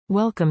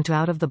Welcome to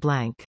Out of the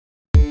Blank.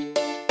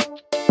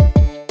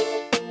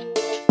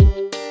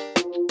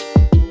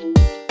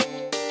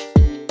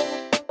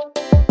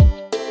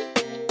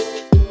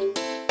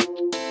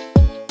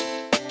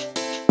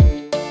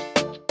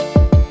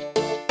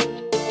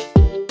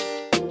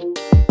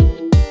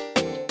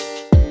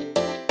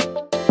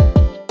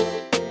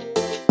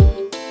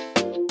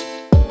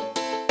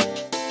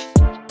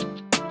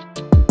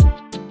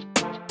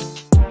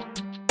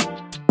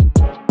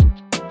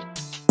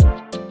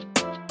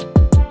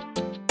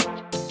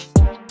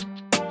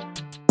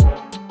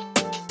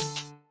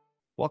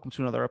 Welcome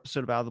to another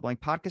episode of Out of the Blank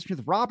podcast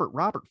with Robert.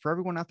 Robert, for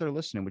everyone out there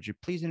listening, would you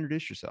please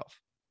introduce yourself?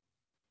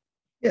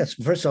 Yes,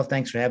 first of all,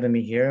 thanks for having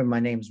me here. My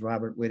name is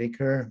Robert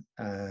Whitaker.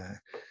 I'm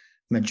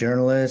a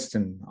journalist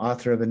and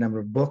author of a number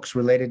of books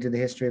related to the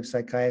history of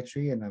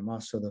psychiatry, and I'm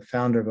also the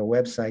founder of a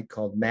website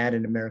called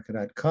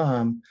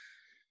madinamerica.com,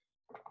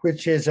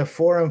 which is a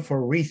forum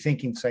for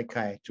rethinking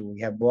psychiatry. We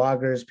have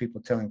bloggers,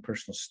 people telling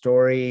personal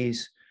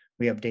stories.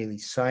 We have daily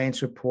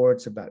science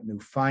reports about new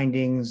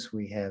findings.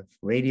 We have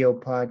radio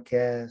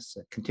podcasts,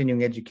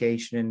 continuing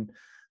education. And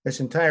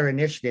this entire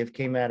initiative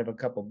came out of a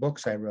couple of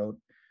books I wrote,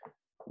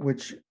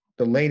 which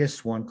the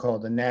latest one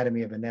called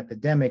Anatomy of an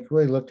Epidemic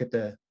really looked at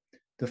the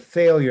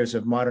failures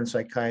of modern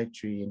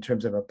psychiatry in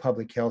terms of a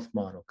public health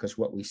model. Because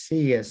what we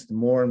see is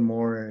more and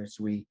more as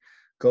we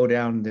go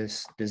down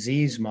this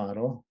disease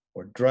model,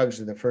 or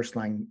drugs are the first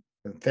line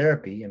of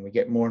therapy, and we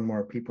get more and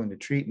more people into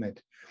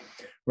treatment,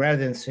 rather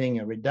than seeing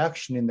a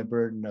reduction in the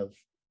burden of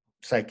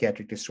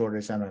psychiatric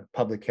disorders on a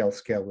public health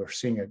scale, we're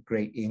seeing a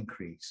great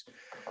increase.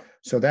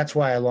 So that's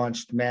why I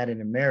launched Mad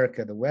in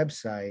America, the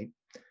website,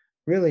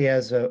 really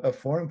as a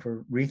forum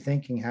for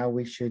rethinking how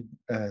we should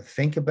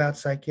think about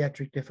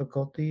psychiatric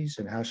difficulties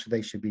and how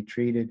they should be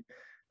treated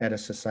at a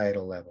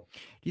societal level.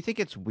 Do you think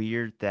it's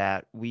weird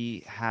that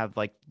we have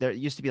there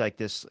used to be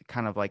this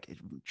kind of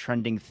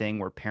trending thing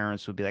where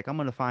parents would be like, I'm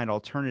going to find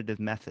alternative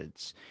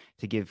methods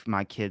to give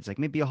my kids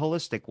maybe a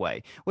holistic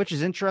way, which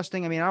is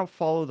interesting. I mean, I don't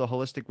follow the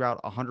holistic route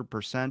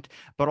 100%,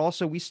 but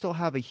also we still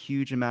have a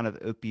huge amount of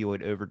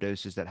opioid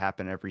overdoses that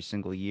happen every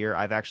single year.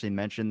 I've actually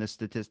mentioned this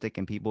statistic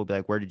and people will be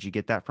like, where did you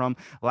get that from?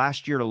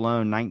 Last year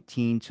alone,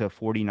 19 to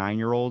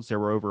 49-year-olds, there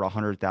were over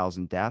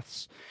 100,000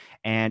 deaths.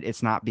 And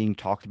it's not being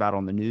talked about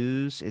on the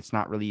news. It's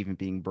not really even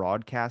being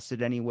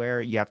broadcasted anywhere.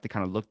 You have to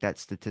kind of look that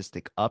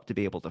statistic up to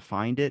be able to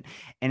find it.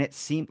 And it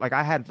seemed like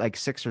I had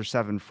 6 or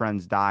 7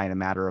 friends die in a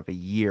matter of a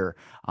year,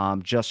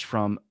 just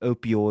from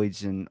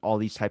opioids and all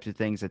these types of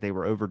things that they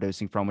were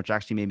overdosing from, which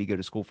actually made me go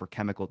to school for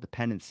chemical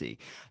dependency.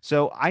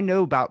 So I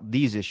know about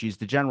these issues.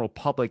 The general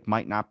public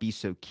might not be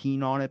so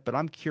keen on it, but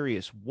I'm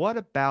curious, what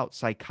about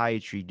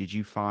psychiatry did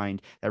you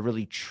find that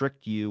really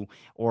tricked you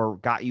or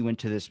got you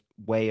into this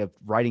way of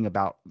writing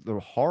about the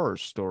horror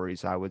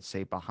stories, I would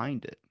say,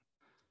 behind it?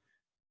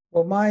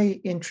 Well,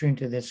 my entry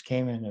into this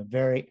came in a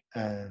very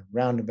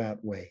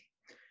roundabout way.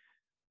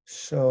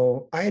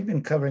 So I had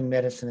been covering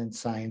medicine and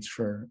science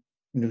for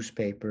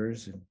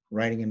newspapers and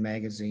writing in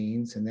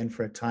magazines. And then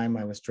for a time,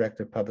 I was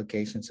director of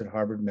publications at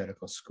Harvard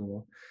Medical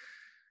School.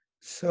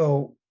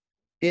 So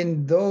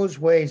in those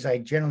ways, I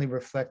generally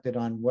reflected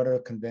on what are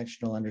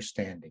conventional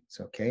understandings,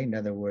 okay? In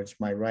other words,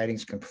 my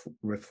writings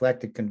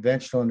reflected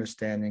conventional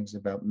understandings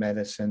about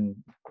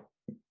medicine,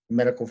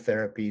 medical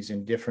therapies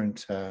in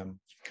different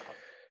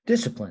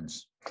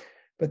disciplines.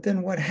 But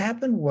then what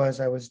happened was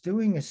I was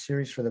doing a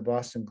series for the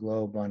Boston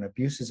Globe on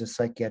abuses of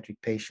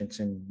psychiatric patients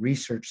in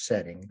research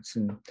settings,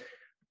 and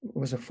it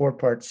was a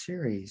 4-part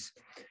series.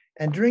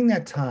 And during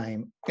that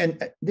time,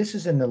 and this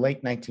is in the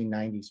late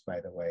 1990s,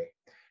 by the way,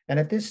 and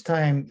at this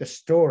time,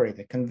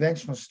 the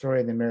conventional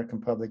story of the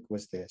American public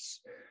was this.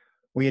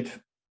 We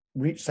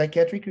had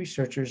psychiatric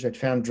researchers had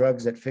found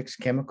drugs that fixed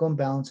chemical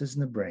imbalances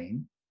in the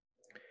brain.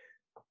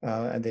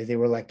 And they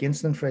were like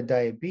insulin for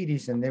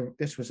diabetes, and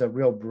this was a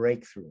real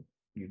breakthrough.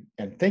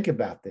 And think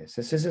about this.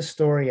 This is a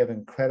story of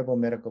incredible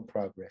medical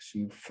progress.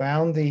 You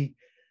found the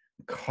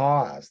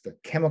cause, the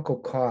chemical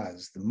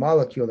cause, the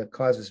molecule that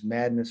causes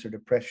madness or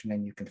depression,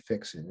 and you can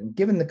fix it. And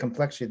given the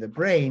complexity of the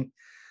brain,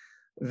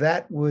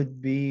 that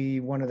would be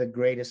one of the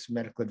greatest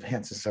medical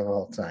advances of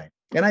all time.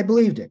 And I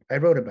believed it. I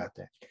wrote about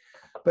that.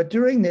 But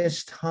during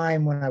this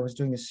time when I was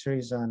doing this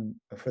series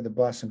for the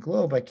Boston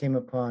Globe, I came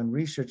upon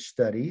research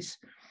studies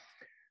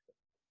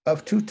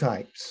of 2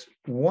 types.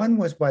 One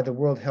was by the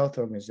World Health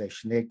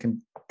Organization. They had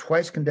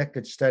twice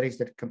conducted studies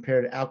that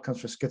compared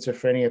outcomes for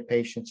schizophrenia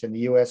patients in the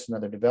US and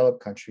other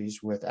developed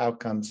countries with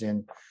outcomes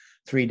in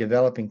 3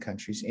 developing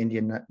countries,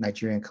 India,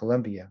 Nigeria, and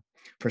Colombia,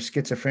 for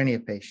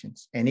schizophrenia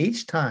patients. And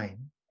each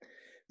time,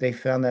 they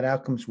found that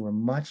outcomes were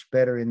much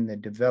better in the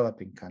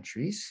developing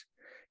countries.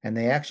 And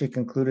they actually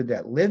concluded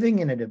that living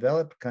in a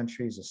developed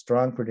country is a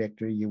strong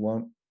predictor you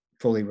won't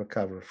fully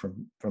recover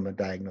from a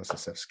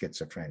diagnosis of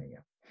schizophrenia,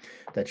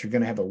 that you're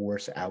going to have a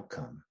worse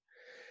outcome.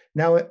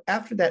 Now,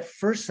 after that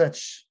first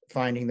such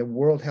finding, the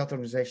World Health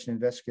Organization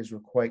investigators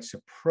were quite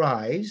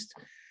surprised.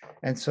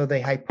 And so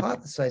they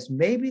hypothesized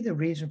maybe the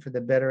reason for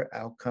the better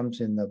outcomes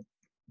in the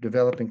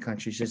developing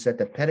countries is that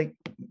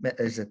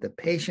the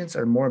patients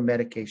are more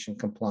medication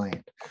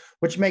compliant,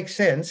 which makes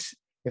sense.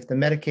 If the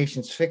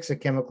medications fix a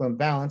chemical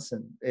imbalance,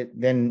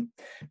 then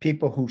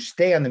people who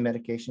stay on the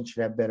medication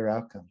should have better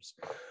outcomes.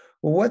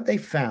 Well, what they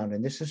found,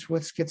 and this is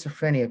with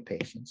schizophrenia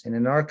patients, and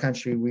in our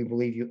country, we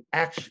believe you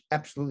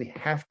absolutely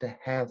have to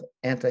have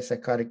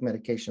antipsychotic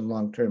medication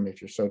long term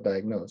if you're so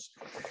diagnosed.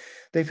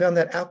 They found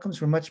that outcomes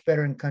were much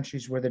better in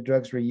countries where the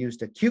drugs were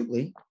used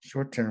acutely,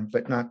 short term,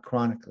 but not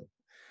chronically.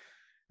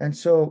 And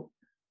so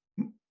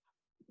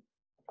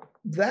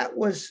there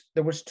was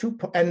two,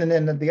 and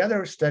then the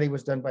other study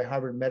was done by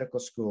Harvard Medical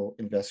School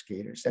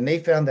investigators, and they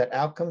found that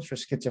outcomes for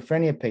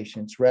schizophrenia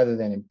patients, rather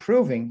than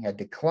improving, had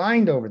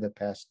declined over the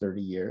past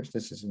 30 years.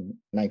 This is in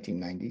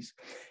 1990s,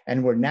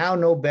 and were now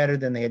no better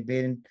than they had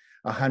been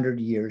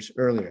 100 years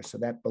earlier. So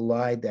that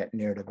belied that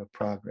narrative of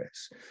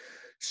progress.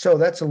 So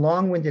that's a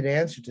long-winded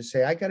answer to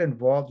say I got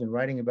involved in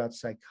writing about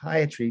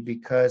psychiatry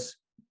because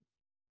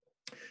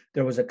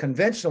there was a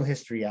conventional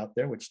history out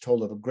there which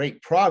told of a great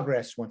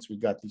progress once we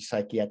got these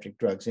psychiatric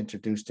drugs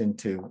introduced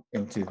into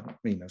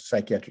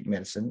psychiatric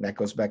medicine. That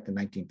goes back to the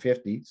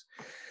 1950s,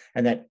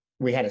 and that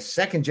we had a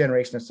second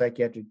generation of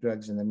psychiatric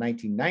drugs in the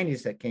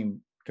 1990s that came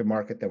to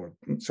market that were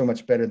so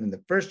much better than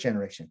the first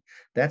generation.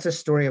 That's a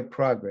story of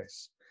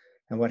progress.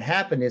 And what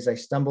happened is I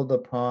stumbled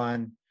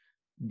upon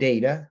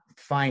data,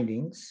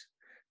 findings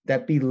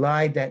that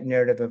belied that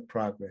narrative of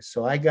progress.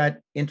 So I got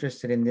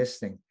interested in this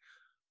thing.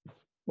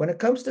 When it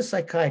comes to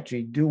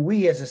psychiatry, do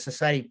we as a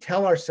society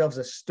tell ourselves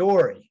a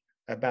story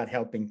about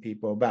helping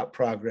people, about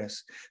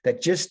progress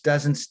that just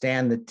doesn't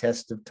stand the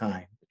test of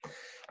time?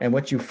 And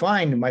what you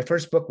find, my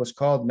first book was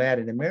called Mad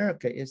in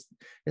America, is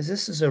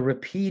this is a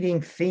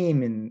repeating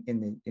theme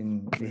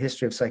in the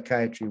history of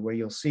psychiatry, where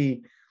you'll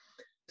see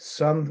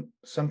some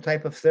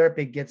type of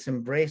therapy gets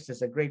embraced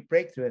as a great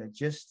breakthrough,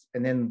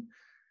 and then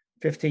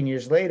 15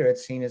 years later,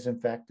 it's seen as, in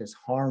fact, as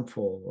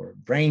harmful or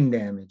brain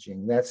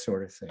damaging, that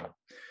sort of thing.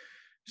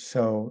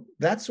 So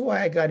that's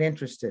why I got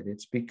interested.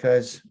 It's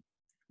because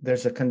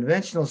there's a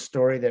conventional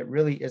story that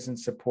really isn't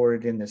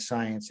supported in the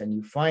science, and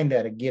you find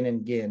that again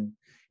and again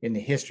in the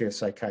history of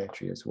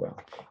psychiatry as well.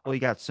 Well, you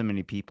got so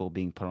many people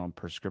being put on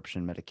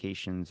prescription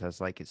medications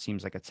as like it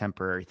seems like a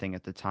temporary thing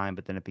at the time,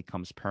 but then it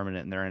becomes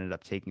permanent and they're ended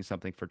up taking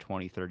something for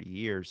 20, 30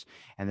 years.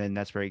 And then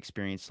that's where they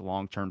experience the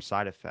long-term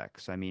side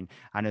effects. I mean,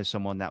 I know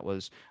someone that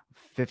was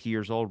 50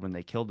 years old when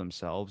they killed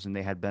themselves and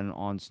they had been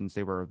on since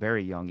they were a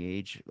very young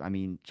age. I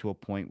mean, to a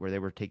point where they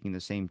were taking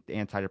the same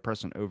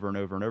antidepressant over and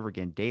over and over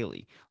again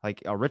daily,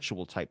 like a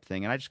ritual type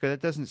thing. And I just go,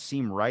 that doesn't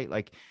seem right.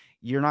 Like,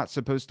 you're not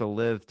supposed to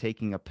live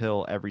taking a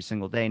pill every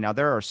single day. Now,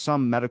 there are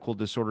some medical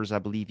disorders I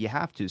believe you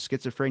have to.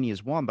 Schizophrenia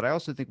is one, but I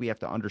also think we have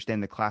to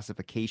understand the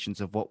classifications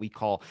of what we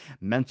call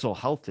mental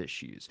health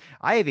issues.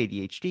 I have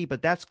ADHD,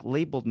 but that's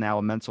labeled now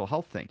a mental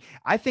health thing.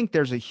 I think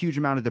there's a huge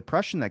amount of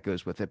depression that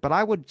goes with it, but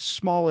I would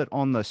small it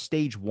on the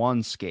stage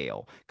 1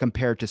 scale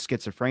compared to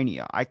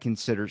schizophrenia. I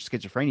consider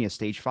schizophrenia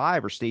stage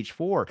 5 or stage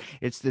 4.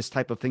 It's this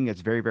type of thing that's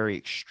very, very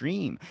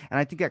extreme. And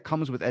I think that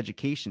comes with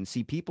education.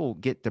 See, people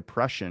get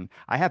depression.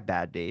 I have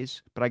bad days,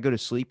 but I go to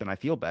sleep and I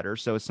feel better.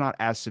 So it's not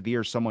as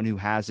severe as someone who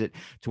has it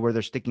to where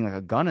they're sticking like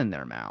a gun in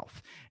their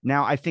mouth.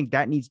 Now, I think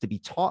that needs to be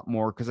taught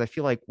more, because I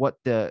feel like what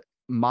the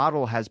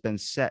model has been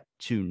set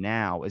to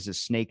now is a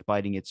snake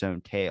biting its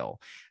own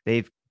tail.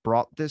 They've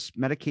brought this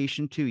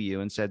medication to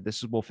you and said,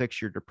 this will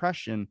fix your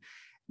depression.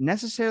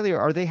 Necessarily,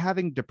 are they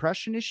having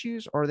depression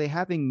issues, or are they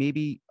having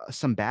maybe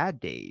some bad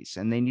days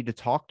and they need to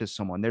talk to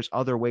someone? There's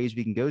other ways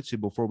we can go to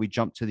before we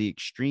jump to the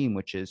extreme,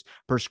 which is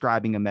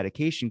prescribing a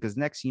medication, because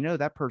next you know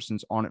that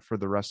person's on it for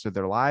the rest of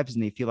their lives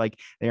and they feel like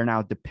they are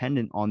now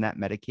dependent on that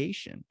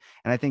medication.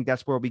 And I think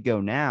that's where we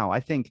go now. I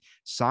think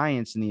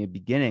science in the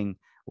beginning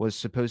was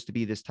supposed to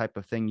be this type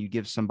of thing. You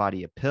give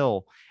somebody a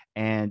pill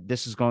and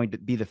this is going to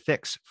be the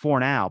fix for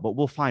now, but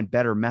we'll find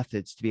better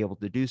methods to be able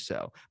to do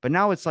so. But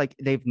now it's like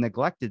they've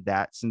neglected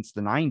that since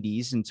the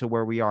 90s until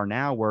where we are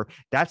now, where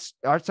that's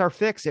our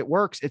fix. It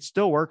works. It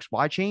still works.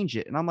 Why change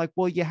it? And I'm like,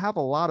 well, you have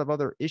a lot of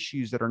other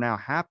issues that are now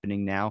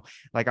happening now.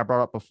 Like I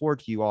brought up before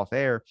to you off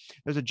air,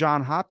 there's a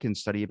John Hopkins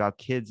study about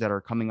kids that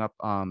are coming up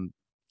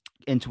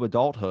into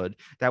adulthood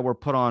that were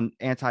put on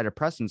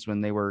antidepressants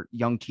when they were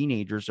young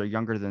teenagers or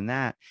younger than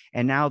that.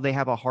 And now they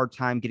have a hard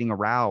time getting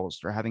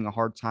aroused or having a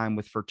hard time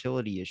with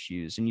fertility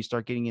issues. And you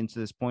start getting into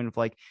this point of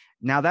like,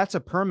 now that's a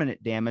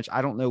permanent damage.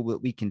 I don't know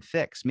what we can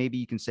fix. Maybe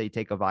you can say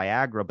take a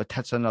Viagra, but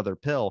that's another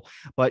pill.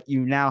 But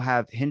you now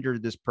have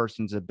hindered this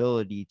person's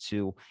ability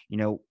to,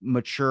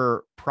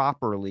 mature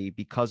properly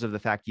because of the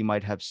fact you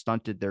might have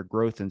stunted their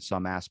growth in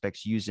some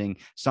aspects using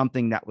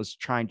something that was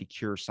trying to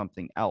cure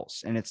something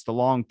else. And it's the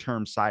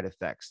long-term side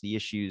effects, the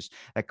issues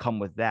that come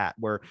with that,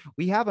 where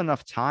we have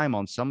enough time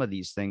on some of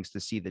these things to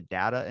see the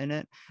data in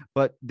it.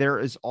 But there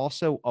is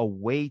also a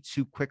way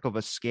too quick of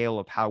a scale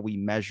of how we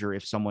measure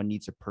if someone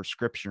needs a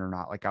prescription or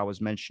not. Like I was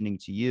mentioning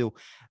to you,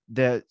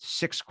 the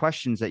 6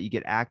 questions that you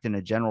get asked in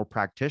a general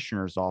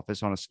practitioner's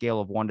office on a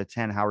scale of 1 to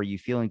 10, how are you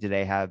feeling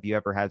today? Have you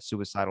ever had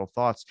suicidal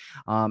thoughts?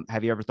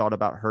 Have you ever thought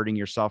about hurting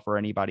yourself or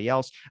anybody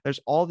else? There's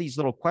all these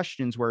little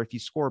questions where if you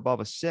score above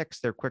a 6,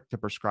 they're quick to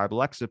prescribe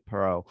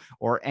Lexapro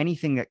or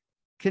anything that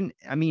can,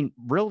 I mean,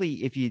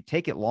 really, if you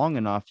take it long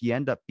enough, you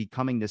end up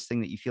becoming this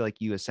thing that you feel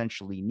like you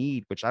essentially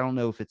need, which I don't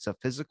know if it's a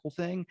physical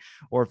thing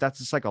or if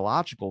that's a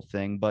psychological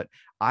thing, but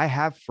I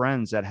have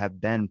friends that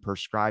have been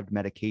prescribed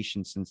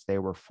medication since they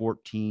were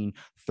 14,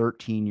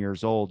 13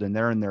 years old, and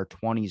they're in their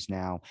 20s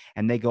now.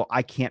 And they go,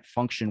 I can't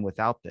function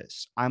without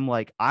this. I'm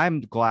like,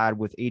 I'm glad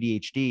with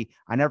ADHD,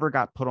 I never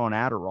got put on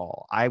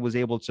Adderall. I was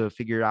able to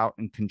figure it out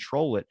and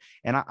control it.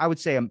 And I would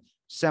say I'm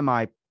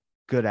semi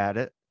good at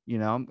it.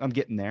 I'm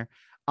getting there.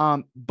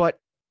 But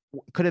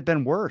could have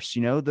been worse.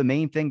 The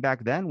main thing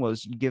back then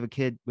was you give a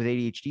kid with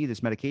ADHD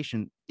this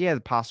medication, yeah,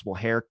 the possible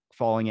hair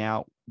falling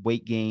out,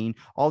 weight gain,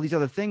 all these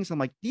other things. I'm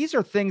like, these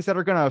are things that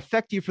are going to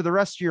affect you for the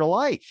rest of your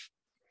life.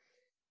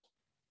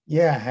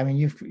 Yeah, I mean,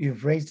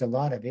 you've raised a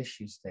lot of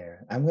issues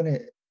there. I'm going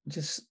to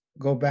just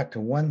go back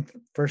to one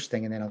first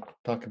thing, and then I'll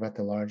talk about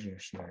the larger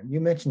issue. You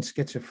mentioned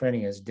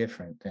schizophrenia is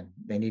different, and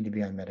they need to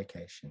be on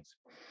medications.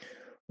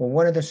 Well,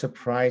 one of the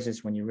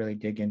surprises when you really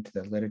dig into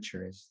the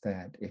literature is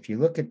that if you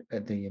look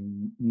at the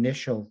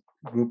initial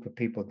group of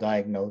people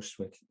diagnosed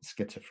with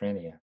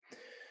schizophrenia,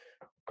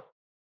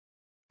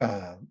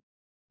 uh,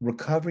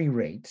 recovery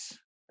rates,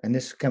 and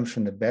this comes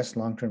from the best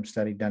long-term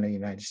study done in the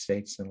United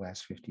States in the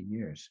last 50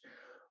 years,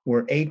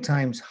 were 8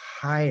 times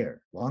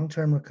higher.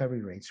 Long-term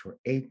recovery rates were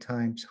 8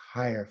 times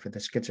higher for the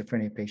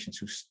schizophrenia patients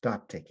who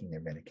stopped taking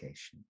their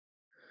medication.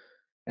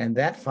 And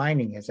that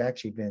finding has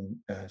actually been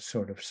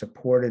sort of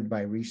supported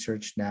by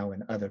research now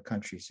in other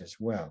countries as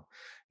well.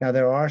 Now,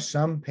 there are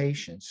some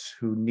patients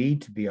who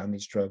need to be on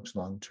these drugs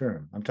long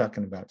term. I'm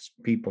talking about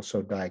people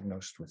so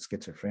diagnosed with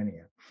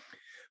schizophrenia.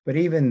 But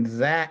even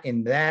that,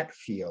 in that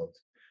field,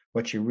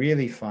 what you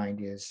really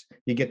find is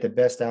you get the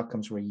best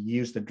outcomes where you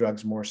use the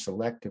drugs more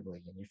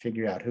selectively and you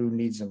figure out who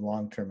needs them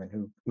long term and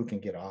who can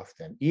get off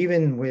them.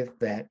 Even with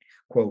that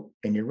quote,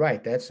 and you're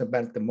right, that's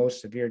about the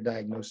most severe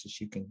diagnosis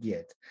you can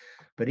get.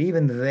 But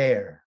even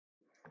there,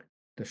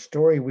 the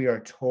story we are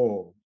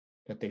told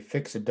that they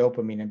fix a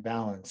dopamine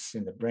imbalance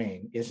in the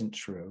brain isn't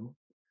true.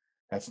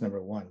 That's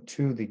number one.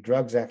 Two, the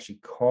drugs actually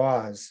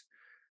cause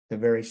the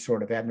very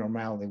sort of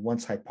abnormality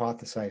once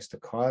hypothesized to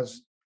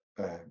cause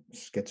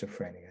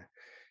schizophrenia.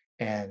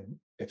 And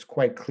it's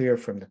quite clear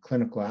from the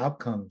clinical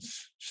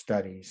outcomes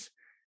studies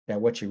that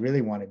what you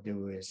really want to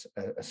do is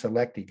a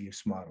selective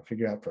use model,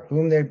 figure out for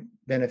whom they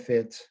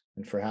benefit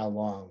and for how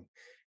long.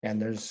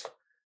 And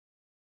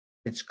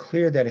it's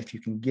clear that if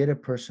you can get a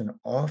person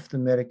off the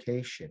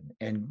medication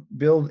and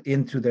build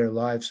into their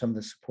lives some of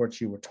the supports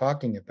you were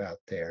talking about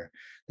there,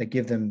 that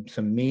give them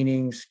some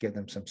meanings, give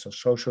them some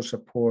social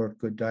support,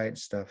 good diet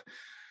stuff,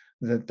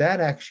 that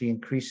actually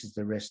increases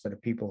the risk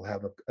that people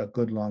have a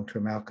good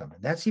long-term outcome.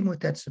 And that's even with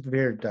that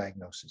severe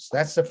diagnosis.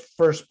 That's the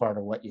first part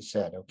of what you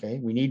said, okay?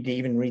 We need to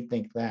even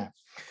rethink that.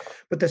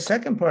 But the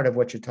second part of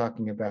what you're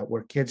talking about,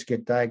 where kids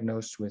get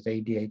diagnosed with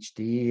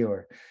ADHD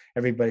or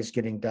everybody's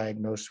getting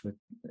diagnosed with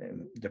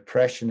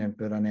depression and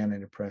put on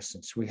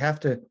antidepressants, we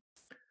have to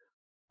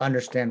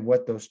understand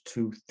what those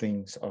two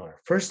things are.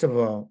 First of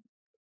all,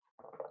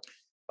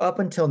 up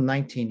until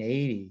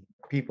 1980,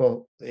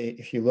 people,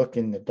 if you look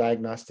in the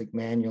diagnostic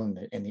manual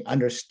and the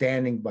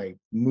understanding by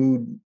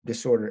mood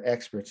disorder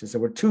experts, is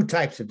there were two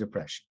types of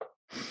depression.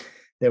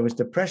 There was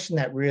depression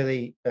that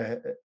really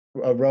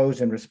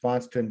arose in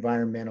response to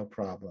environmental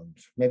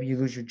problems. Maybe you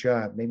lose your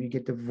job, maybe you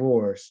get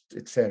divorced,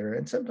 et cetera,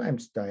 and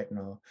sometimes diet and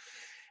all.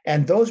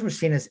 And those were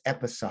seen as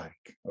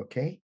episodic,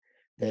 okay?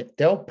 That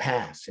they'll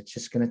pass. It's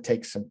just going to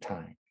take some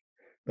time.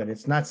 But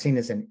it's not seen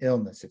as an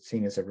illness. It's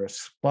seen as a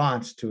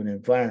response to an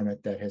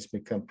environment that has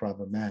become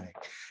problematic.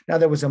 Now,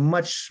 there was a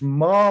much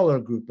smaller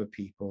group of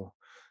people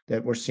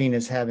that were seen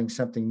as having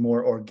something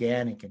more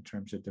organic in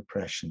terms of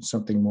depression,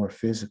 something more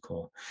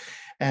physical.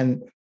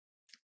 And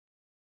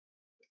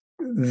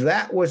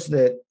that was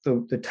the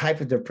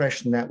type of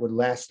depression that would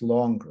last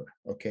longer,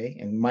 okay,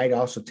 and might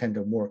also tend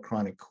to a more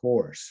chronic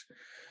course.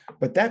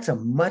 But that's a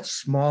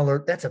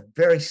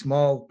very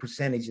small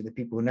percentage of the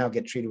people who now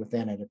get treated with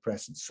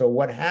antidepressants. So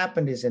what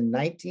happened is in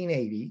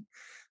 1980,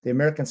 the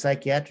American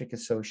Psychiatric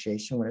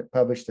Association, when it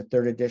published the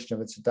third edition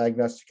of its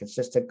Diagnostic and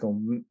Statistical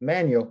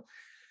Manual,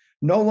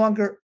 no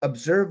longer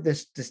observed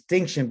this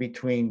distinction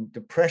between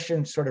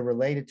depression sort of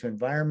related to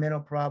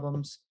environmental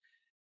problems,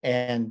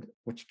 and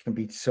which can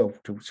be so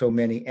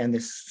many, and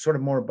this sort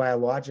of more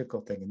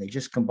biological thing, and they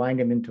just combined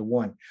them into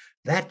one.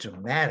 That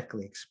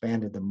dramatically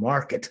expanded the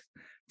market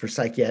for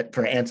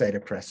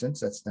antidepressants.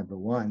 That's number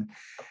one.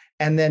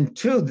 And then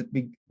two,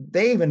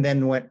 they even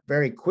then went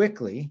very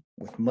quickly,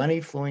 with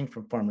money flowing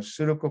from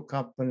pharmaceutical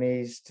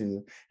companies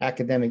to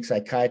academic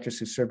psychiatrists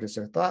who served as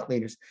their thought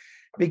leaders,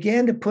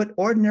 began to put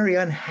ordinary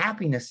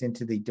unhappiness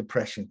into the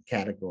depression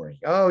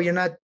category. Oh, you're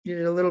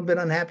a little bit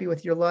unhappy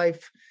with your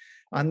life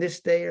on this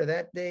day or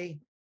that day?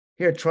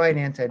 Here, try an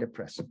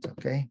antidepressant,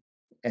 okay?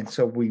 And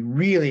so we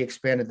really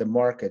expanded the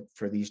market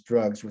for these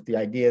drugs with the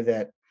idea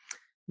that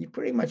you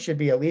pretty much should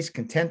be at least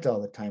content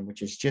all the time,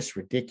 which is just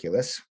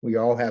ridiculous. We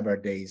all have our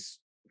days.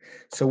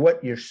 So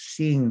what you're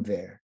seeing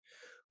there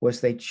was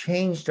they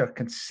changed our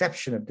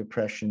conception of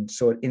depression.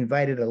 So it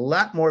invited a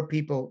lot more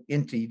people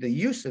into the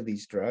use of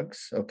these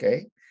drugs,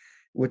 okay,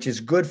 which is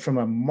good from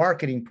a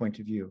marketing point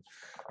of view.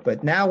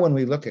 But now when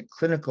we look at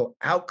clinical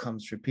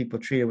outcomes for people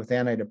treated with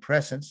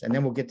antidepressants, and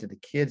then we'll get to the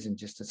kids in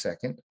just a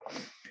second,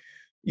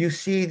 you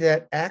see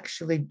that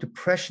actually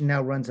depression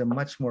now runs a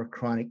much more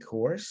chronic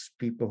course.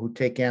 People who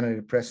take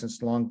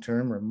antidepressants long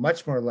term are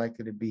much more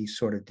likely to be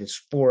sort of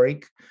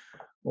dysphoric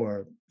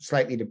or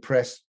slightly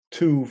depressed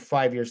 2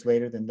 5 years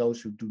later than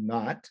those who do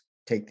not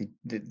take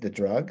the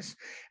drugs.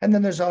 And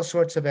then there's all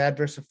sorts of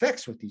adverse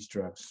effects with these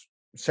drugs,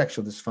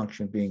 sexual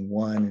dysfunction being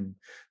one, and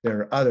there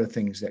are other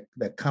things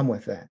that come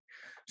with that.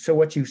 So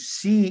what you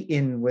see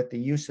in with the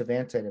use of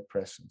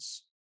antidepressants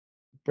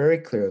very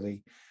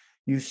clearly,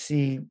 you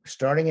see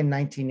starting in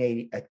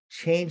 1980 a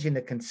change in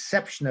the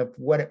conception of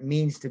what it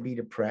means to be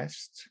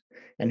depressed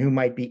and who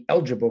might be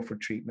eligible for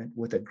treatment,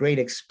 with a great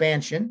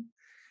expansion,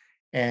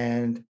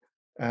 and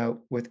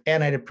with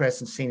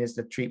antidepressants seen as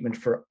the treatment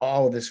for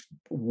all of this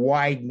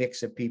wide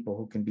mix of people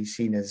who can be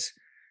seen as,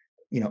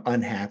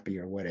 unhappy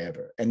or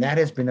whatever. And that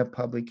has been a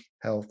public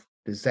health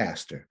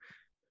disaster.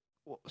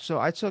 So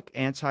I took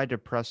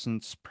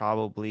antidepressants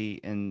probably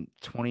in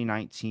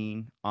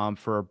 2019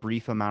 for a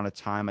brief amount of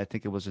time. I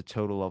think it was a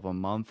total of a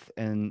month.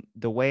 And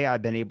the way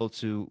I've been able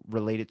to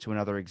relate it to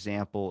another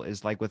example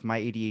is like with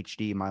my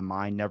ADHD, my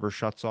mind never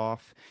shuts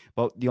off.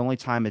 But the only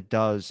time it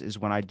does is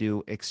when I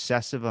do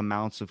excessive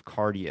amounts of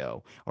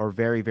cardio or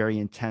very, very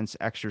intense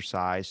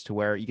exercise to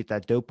where you get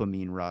that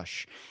dopamine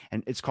rush.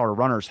 And it's called a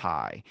runner's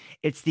high.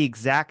 It's the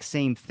exact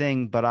same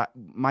thing, but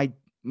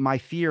my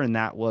fear in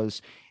that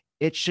was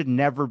it should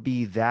never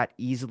be that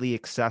easily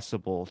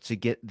accessible to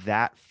get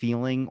that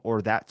feeling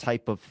or that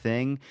type of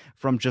thing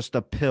from just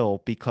a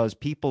pill, because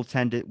people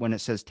tend to, when it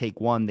says take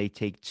one, they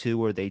take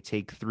two or they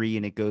take three,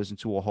 and it goes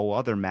into a whole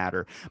other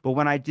matter. But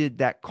when I did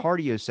that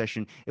cardio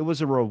session, it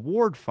was a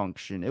reward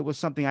function. It was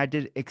something I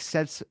did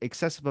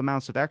excessive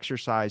amounts of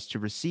exercise to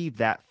receive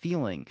that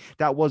feeling.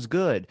 That was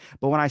good.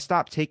 But when I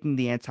stopped taking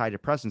the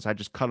antidepressants, I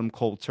just cut them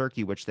cold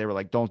turkey, which they were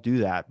like, don't do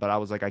that. But I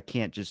was like, I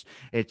can't just,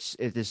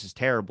 this is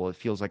terrible. It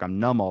feels like I'm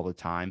numb all the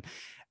time.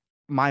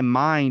 My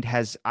mind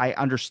has, I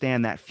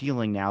understand that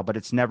feeling now, but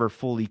it's never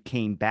fully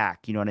came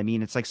back. You know what I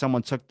mean? It's like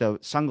someone took the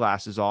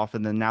sunglasses off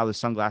and then now the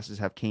sunglasses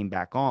have came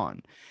back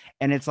on.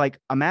 And it's like,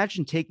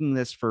 imagine taking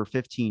this for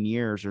 15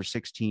 years or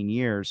 16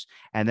 years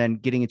and then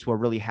getting into a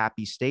really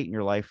happy state in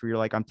your life where you're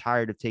like, I'm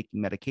tired of taking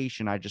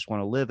medication. I just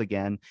want to live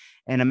again.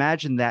 And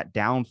imagine that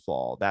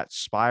downfall, that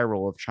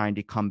spiral of trying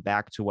to come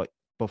back to what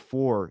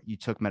before you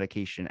took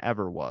medication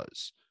ever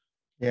was.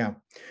 Yeah.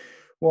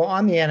 Well,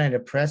 on the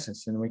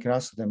antidepressants, and we can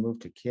also then move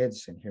to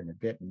kids in here in a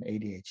bit and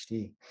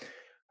ADHD.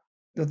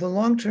 The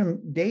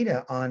long-term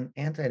data on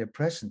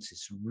antidepressants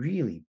is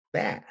really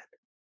bad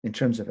in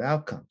terms of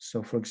outcomes.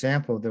 So, for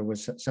example, there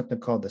was something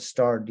called the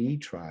STAR-D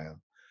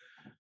trial.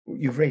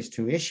 You've raised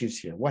two issues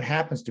here. What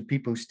happens to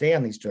people who stay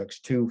on these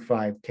drugs 2,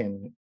 5,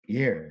 10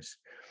 years?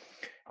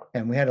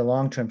 And we had a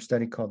long-term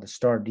study called the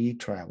STAR-D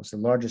trial. It was the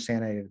largest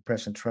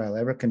antidepressant trial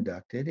ever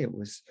conducted. It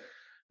was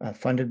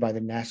funded by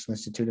the National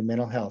Institute of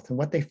Mental Health.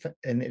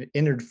 And it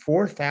entered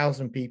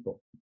 4,000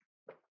 people.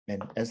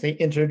 And as they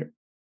entered,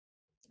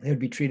 they would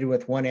be treated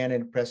with one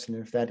antidepressant.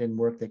 And if that didn't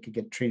work, they could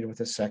get treated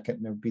with a second.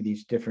 And there would be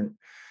these different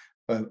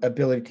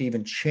ability to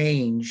even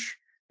change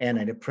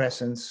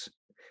antidepressants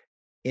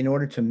in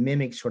order to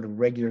mimic sort of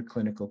regular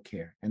clinical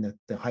care. And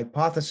the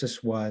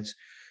hypothesis was,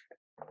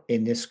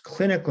 in this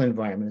clinical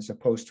environment, as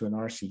opposed to an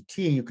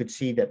RCT, you could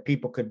see that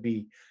people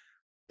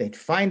they'd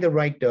find the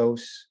right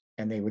dose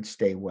and they would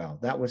stay well.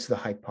 That was the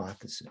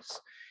hypothesis.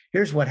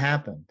 Here's what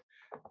happened.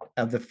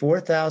 Of the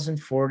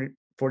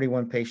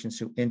 4,041 patients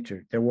who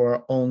entered, there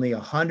were only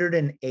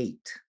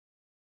 108,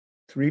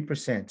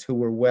 3%, who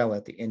were well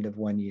at the end of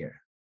 1 year.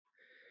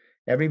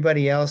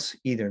 Everybody else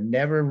either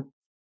never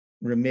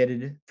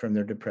remitted from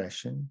their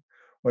depression,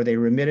 or they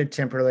remitted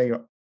temporarily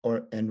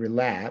and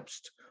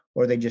relapsed,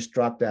 or they just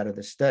dropped out of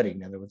the study.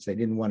 In other words, they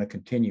didn't want to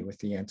continue with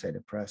the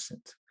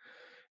antidepressant.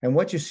 And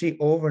what you see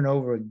over and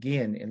over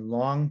again in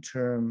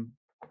long-term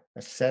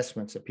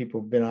assessments of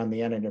people who've been on the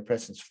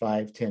antidepressants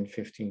 5, 10,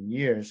 15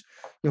 years,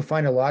 you'll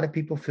find a lot of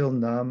people feel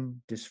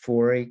numb,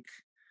 dysphoric,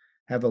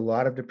 have a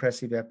lot of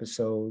depressive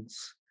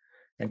episodes.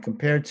 And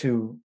compared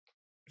to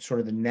sort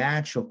of the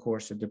natural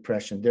course of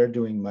depression, they're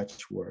doing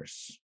much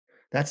worse.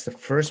 That's the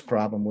first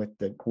problem with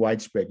the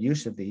widespread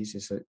use of these,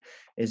 is that,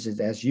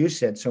 as you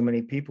said, so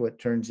many people, it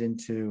turns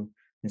into,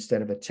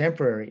 instead of a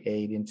temporary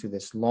aid, into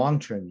this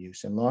long-term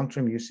use. And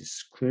long-term use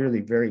is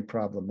clearly very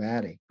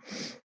problematic.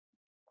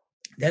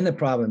 Then the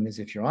problem is,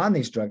 if you're on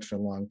these drugs for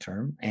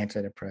long-term,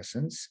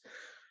 antidepressants,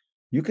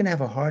 you can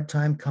have a hard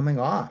time coming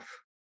off.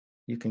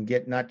 You can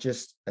get not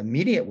just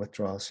immediate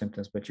withdrawal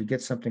symptoms, but you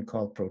get something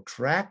called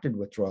protracted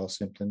withdrawal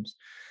symptoms.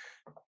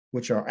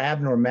 which are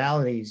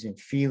abnormalities in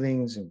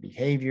feelings and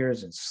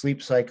behaviors and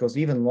sleep cycles,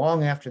 even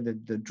long after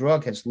the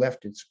drug has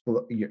left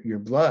your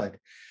blood.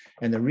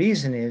 And the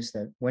reason is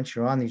that once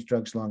you're on these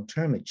drugs long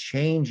term, it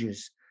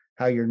changes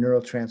how your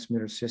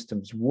neurotransmitter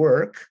systems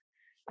work.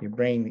 Your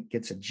brain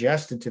gets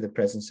adjusted to the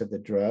presence of the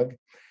drug.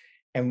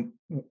 And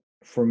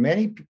for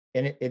many,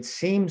 and it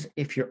seems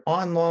if you're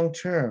on long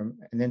term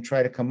and then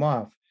try to come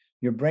off,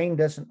 your brain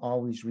doesn't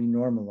always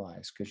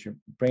renormalize because your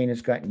brain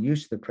has gotten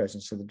used to the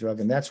presence of the drug.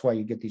 And that's why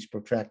you get these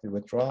protracted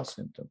withdrawal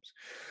symptoms.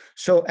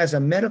 So, as a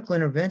medical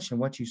intervention,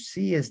 what you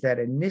see is that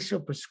initial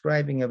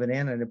prescribing of an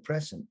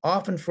antidepressant,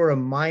 often for a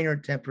minor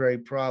temporary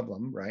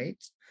problem, right,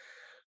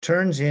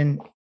 turns in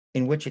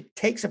which it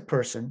takes a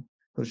person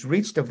who's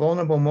reached a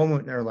vulnerable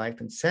moment in their life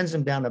and sends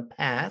them down a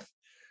path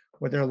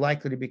where they're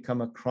likely to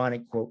become a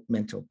chronic, quote,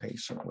 mental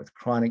patient with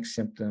chronic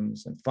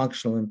symptoms and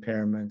functional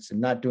impairments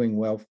and not doing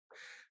well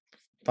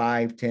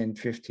 5, 10,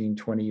 15,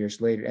 20 years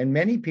later. And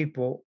many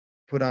people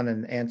put on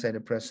an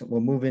antidepressant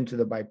will move into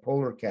the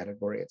bipolar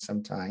category at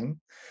some time.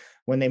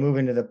 When they move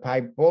into the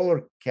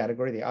bipolar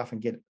category, they often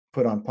get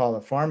put on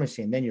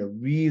polypharmacy, and then you're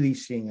really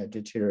seeing a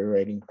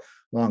deteriorating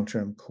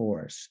long-term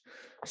course.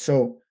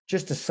 So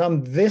just to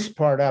sum this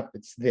part up,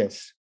 it's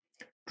this.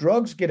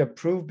 Drugs get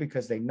approved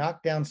because they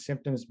knock down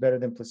symptoms better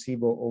than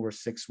placebo over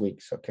 6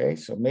 weeks. Okay,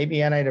 so maybe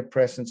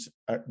antidepressants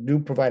do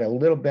provide a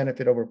little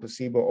benefit over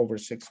placebo over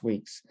 6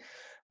 weeks,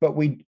 but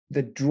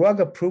the drug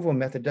approval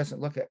method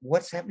doesn't look at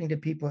what's happening to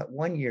people at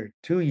 1 year,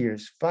 2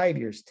 years, 5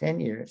 years, 10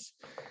 years,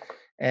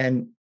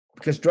 and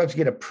because drugs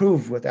get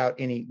approved without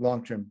any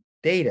long-term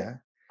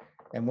data.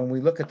 And when we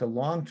look at the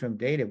long-term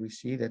data, we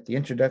see that the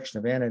introduction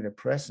of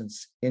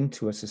antidepressants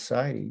into a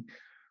society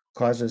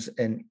causes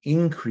an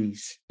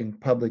increase in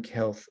public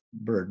health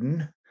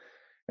burden.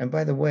 And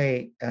by the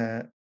way,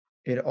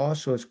 it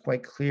also is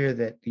quite clear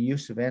that the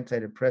use of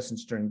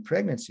antidepressants during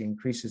pregnancy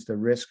increases the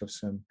risk of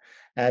some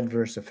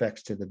adverse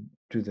effects to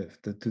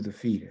the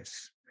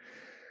fetus.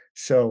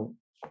 So,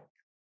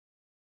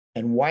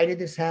 and why did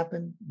this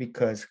happen?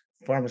 Because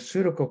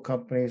pharmaceutical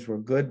companies were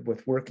good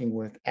with working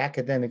with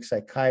academic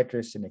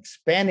psychiatrists and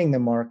expanding the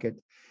market.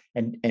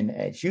 And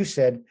as you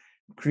said,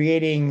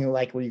 creating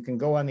like where you can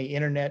go on the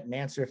internet and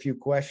answer a few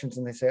questions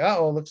and they say,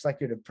 oh, looks like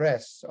you're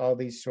depressed. All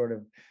these sort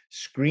of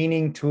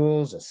screening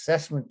tools,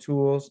 assessment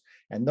tools,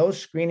 and those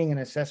screening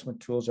and assessment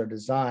tools are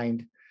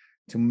designed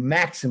to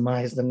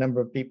maximize the number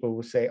of people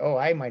who say, oh,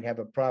 I might have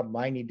a problem.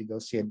 I need to go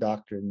see a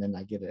doctor. And then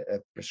I get a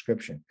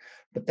prescription.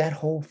 But that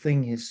whole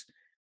thing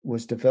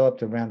was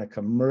developed around a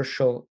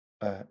commercial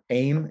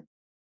aim,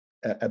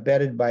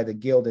 abetted by the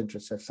guild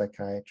interests of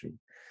psychiatry.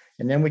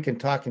 And then we can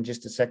talk in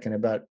just a second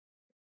about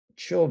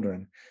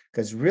children,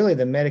 because really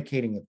the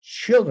medicating of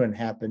children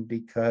happened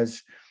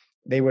because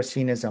they were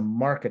seen as a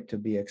market to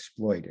be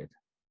exploited.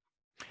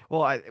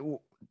 Well,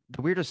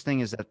 the weirdest thing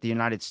is that the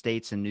United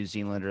States and New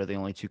Zealand are the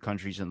only two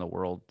countries in the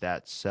world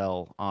that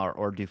sell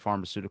or do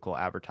pharmaceutical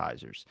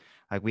advertisers.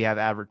 Like we have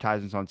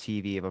advertisements on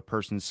TV of a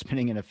person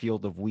spinning in a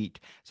field of wheat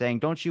saying,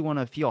 "Don't you want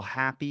to feel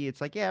happy?"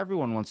 It's like, yeah,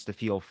 everyone wants to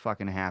feel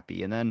fucking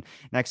happy. And then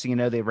next thing you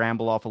know, they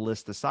ramble off a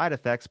list of side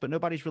effects, but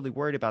nobody's really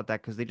worried about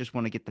that because they just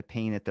want to get the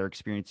pain that they're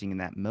experiencing in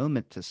that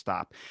moment to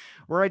stop.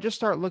 Where I just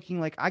start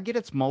looking like I get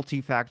it's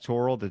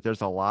multifactorial that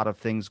there's a lot of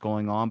things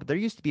going on, but there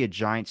used to be a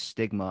giant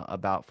stigma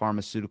about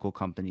pharmaceutical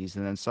companies.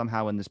 And then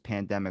somehow in this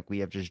pandemic, we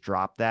have just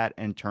dropped that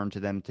and turned to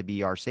them to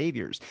be our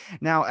saviors.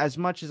 Now, as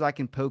much as I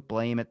can poke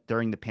blame it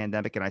during the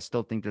pandemic, and I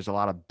still think there's a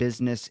lot of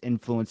business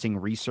influencing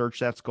research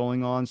that's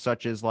going on,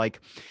 such as like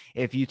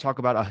if you talk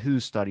about a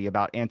WHO study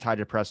about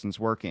antidepressants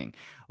working,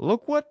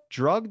 look what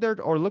drug they're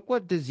or look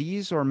what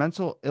disease or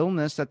mental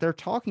illness that they're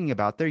talking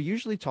about. They're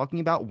usually talking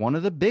about one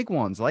of the big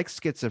ones like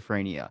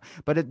schizophrenia,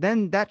 but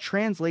then that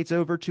translates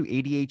over to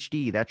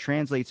ADHD. That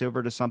translates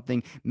over to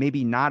something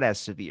maybe not as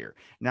severe.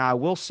 Now, I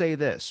will say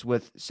this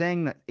with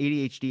saying that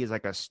ADHD is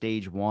like a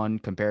stage 1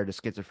 compared to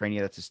schizophrenia,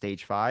 that's a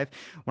stage 5.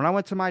 When I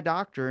went to my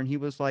doctor and he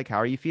was like, "How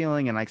are you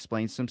feeling?" And I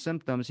explained some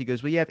symptoms, he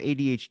goes, "Well, you have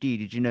ADHD.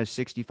 Did you know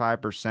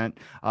 65%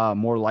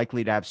 more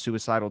likely to have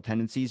suicidal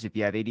tendencies if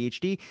you have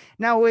ADHD?"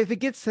 Now, if it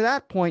gets to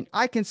that point,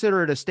 I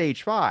consider it a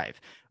stage 5,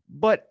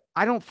 but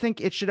I don't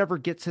think it should ever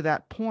get to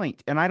that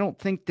point. And I don't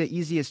think the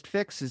easiest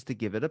fix is to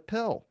give it a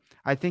pill.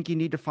 I think you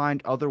need to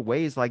find other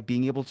ways, like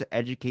being able to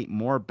educate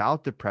more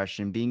about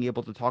depression, being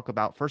able to talk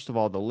about, first of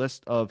all, the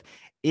list of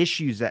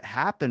issues that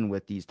happen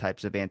with these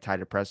types of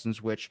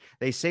antidepressants, which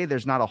they say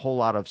there's not a whole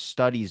lot of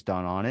studies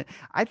done on it.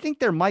 I think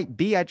there might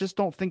be. I just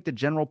don't think the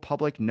general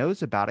public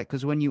knows about it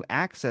because when you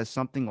access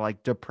something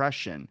like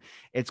depression,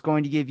 it's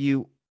going to give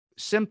you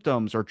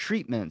symptoms or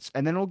treatments,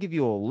 and then it'll give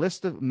you a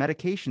list of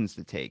medications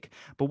to take.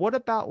 But what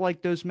about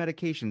like those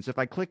medications? If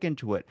I click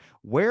into it,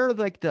 where are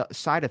like the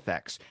side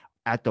effects?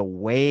 At the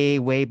way,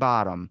 way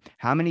bottom.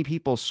 How many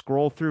people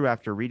scroll through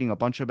after reading a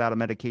bunch about a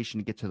medication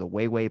to get to the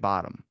way, way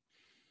bottom?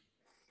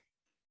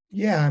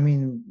 Yeah, I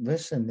mean,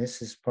 listen,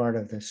 this is part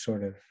of this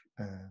sort of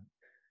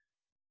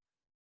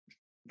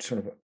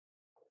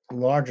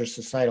larger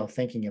societal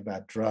thinking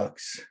about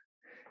drugs,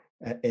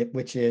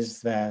 which is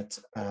that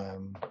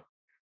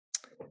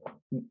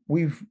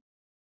we've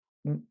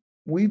w-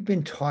 we've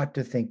been taught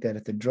to think that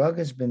if the drug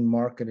has been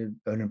marketed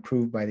and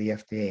approved by the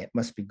FDA, it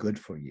must be good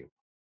for you.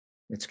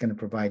 It's going to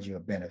provide you a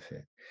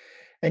benefit.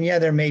 And yeah,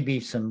 there may be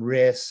some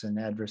risks and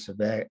adverse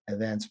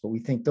events, but we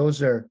think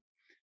those are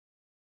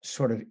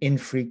sort of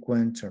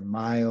infrequent or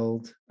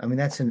mild. I mean,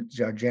 that's in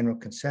our general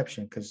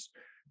conception because,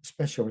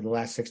 especially over the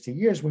last 60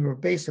 years, we were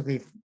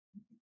basically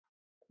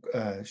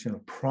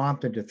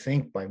prompted to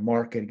think by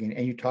marketing,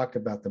 and you talked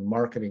about the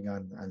marketing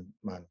on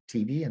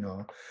TV and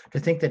all, to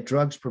think that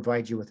drugs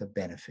provide you with a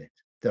benefit.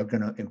 They're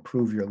going to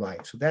improve your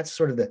life. So that's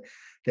sort of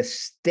the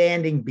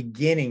standing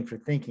beginning for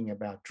thinking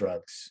about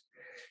drugs.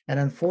 And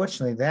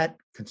unfortunately, that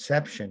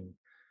conception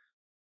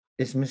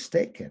is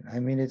mistaken. I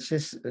mean, it's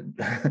just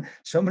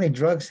so many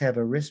drugs have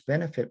a risk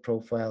benefit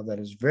profile that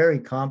is very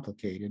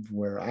complicated,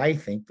 where I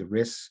think the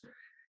risks,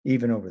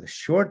 even over the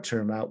short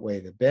term, outweigh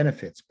the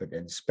benefits, but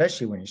and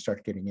especially when you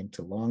start getting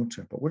into long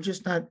term. But we're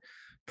just not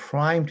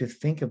primed to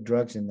think of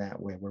drugs in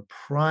that way. We're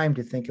primed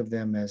to think of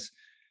them as,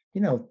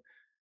 you know,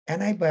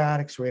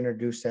 antibiotics were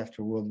introduced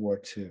after World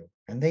War II,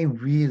 and they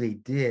really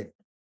did,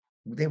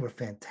 they were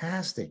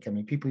fantastic. I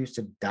mean, people used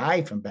to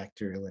die from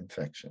bacterial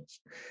infections.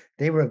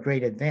 They were a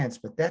great advance,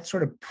 but that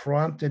sort of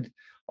prompted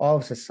all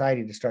of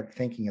society to start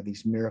thinking of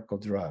these miracle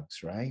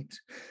drugs, right?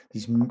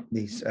 These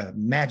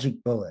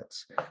magic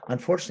bullets.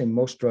 Unfortunately,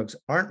 most drugs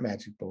aren't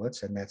magic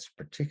bullets, and that's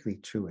particularly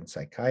true in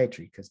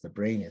psychiatry because the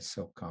brain is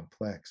so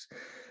complex.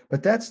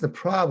 But that's the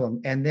problem.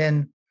 And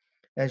then,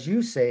 as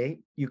you say,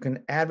 you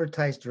can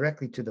advertise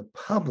directly to the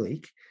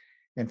public,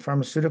 and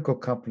pharmaceutical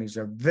companies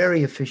are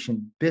very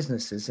efficient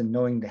businesses in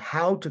knowing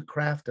how to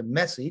craft a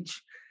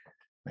message,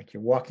 like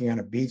you're walking on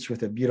a beach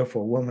with a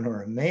beautiful woman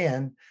or a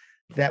man,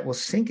 that will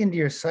sink into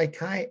your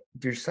psyche,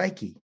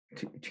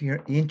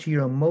 into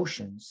your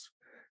emotions.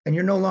 And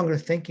you're no longer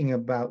thinking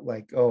about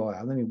like, oh,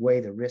 let me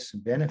weigh the risks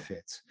and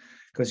benefits.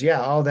 Because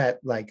yeah, all that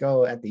like,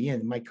 oh, at the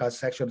end, it might cause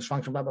sexual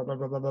dysfunction, blah, blah, blah,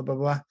 blah, blah, blah, blah,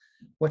 blah.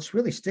 What's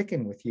really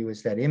sticking with you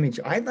is that image.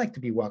 I'd like to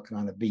be walking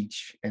on a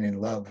beach and in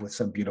love with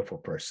some beautiful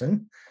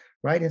person,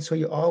 right? And so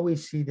you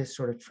always see this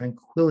sort of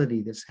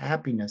tranquility, this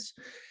happiness.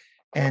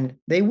 And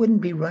they wouldn't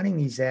be running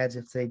these ads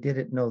if they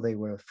didn't know they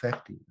were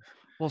effective.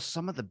 Well,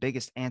 some of the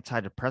biggest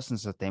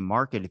antidepressants that they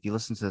market, if you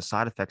listen to the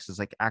side effects, is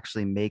like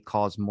actually may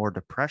cause more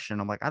depression.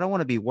 I'm like, I don't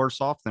want to be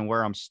worse off than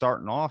where I'm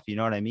starting off. You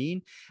know what I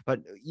mean? But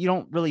you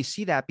don't really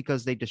see that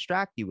because they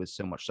distract you with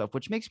so much stuff,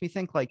 which makes me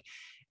think like,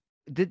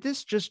 did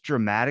this just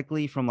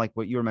dramatically from like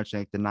what you were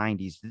mentioning, like the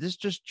 90s, did this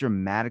just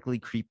dramatically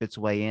creep its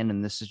way in?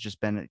 And this has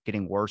just been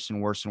getting worse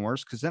and worse and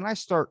worse. Cause then I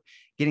start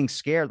getting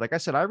scared. Like I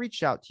said, I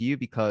reached out to you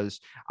because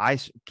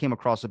came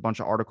across a bunch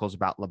of articles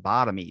about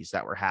lobotomies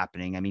that were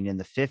happening. I mean, in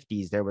the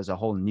 50s, there was a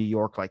whole New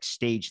York like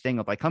stage thing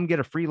of like, come get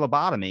a free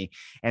lobotomy.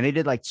 And they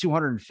did like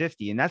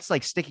 250. And that's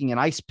like sticking an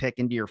ice pick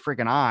into your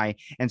freaking eye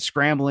and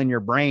scrambling your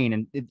brain.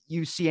 And if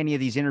you see any of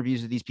these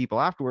interviews with these people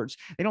afterwards,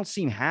 they don't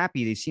seem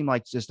happy. They seem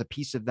like just a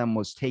piece of them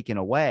was taken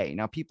away.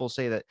 Now, people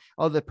say that,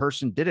 oh, the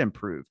person did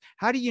improve.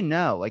 How do you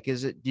know? Like,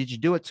 did you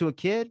do it to a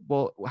kid?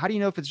 Well, how do you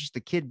know if it's just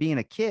a kid being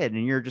a kid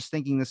and you're just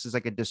thinking this is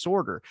like a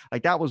disorder?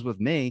 Like that was with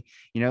me.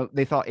 You know,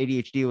 they thought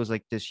ADHD was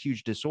like this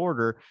huge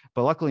disorder,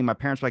 but luckily my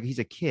parents were like, he's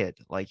a kid.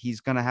 Like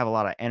he's going to have a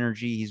lot of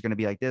energy. He's going to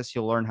be like this.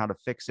 He'll learn how to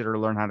fix it or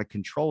learn how to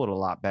control it a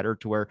lot better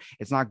to where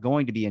it's not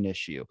going to be an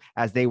issue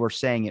as they were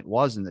saying it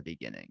was in the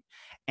beginning.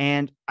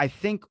 And I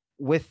think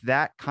with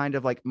that kind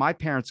of like my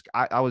parents,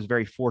 I was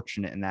very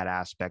fortunate in that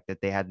aspect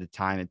that they had the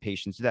time and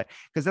patience to that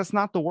because that's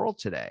not the world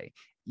today.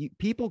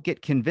 People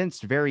get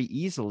convinced very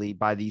easily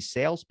by these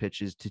sales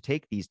pitches to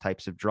take these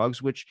types of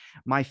drugs, which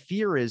my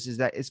fear is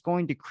that it's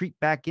going to creep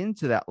back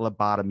into that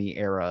lobotomy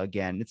era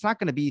again. It's not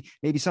going to be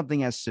maybe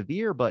something as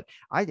severe, but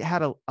I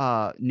had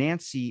a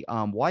Nancy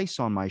Weiss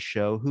on my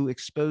show who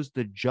exposed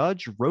the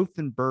Judge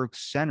Rothenberg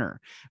Center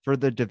for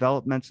the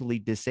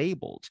Developmentally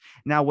Disabled.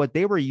 Now, what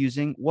they were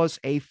using was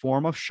a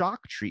form of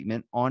shock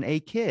treatment on a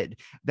kid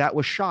that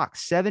was shocked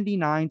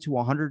 79 to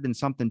 100 and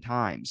something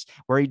times,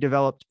 where he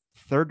developed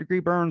third-degree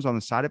burns on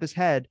the side of his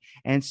head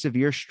and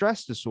severe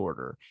stress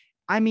disorder.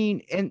 I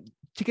mean, and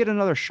to get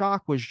another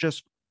shock was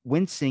just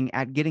wincing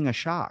at getting a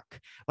shock.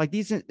 Like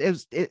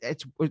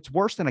it's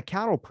worse than a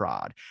cattle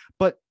prod,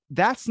 but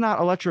that's not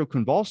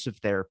electroconvulsive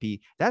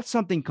therapy. That's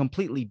something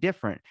completely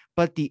different.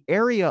 But the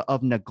area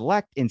of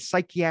neglect in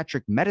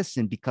psychiatric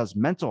medicine, because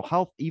mental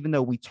health, even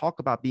though we talk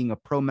about being a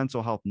pro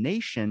mental health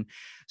nation,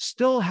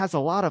 still has a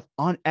lot of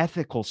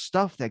unethical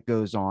stuff that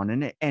goes on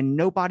in it, and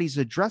nobody's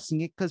addressing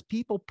it because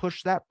people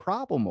push that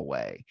problem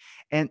away.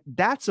 And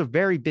that's a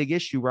very big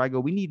issue where I go,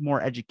 we need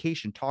more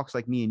education, talks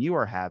like me and you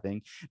are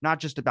having, not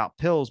just about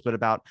pills, but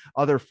about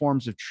other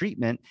forms of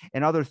treatment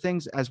and other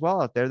things as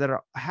well out there that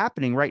are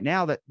happening right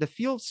now that the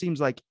field seems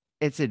like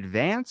it's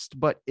advanced,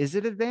 but is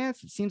it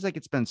advanced? It seems like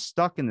it's been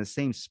stuck in the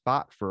same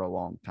spot for a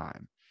long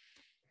time.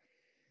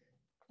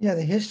 Yeah,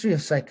 the history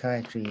of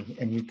psychiatry,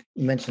 and you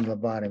mentioned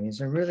lobotomy,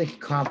 is a really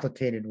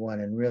complicated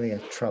one and really a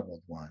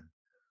troubled one.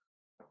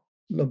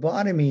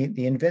 Lobotomy,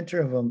 the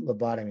inventor of a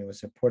lobotomy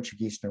was a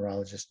Portuguese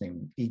neurologist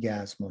named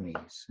Egas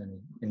Moniz, and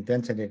he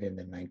invented it in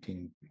the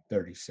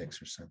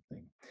 1936 or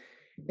something.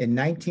 In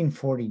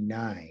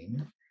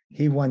 1949,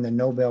 he won the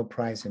Nobel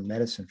Prize in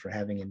Medicine for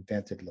having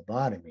invented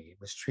lobotomy. It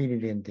was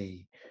treated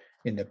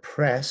in the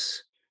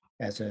press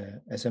as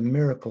a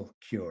miracle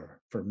cure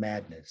for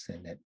madness,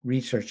 and that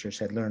researchers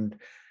had learned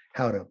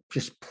how to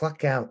just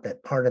pluck out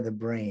that part of the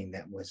brain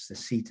that was the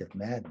seat of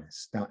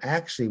madness. Now,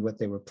 actually, what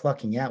they were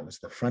plucking out was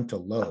the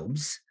frontal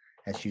lobes.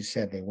 As you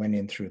said, they went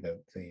in through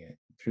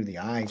through the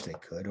eyes they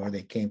could, or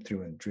they came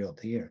through and drilled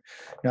here.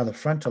 Now, the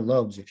frontal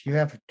lobes, if you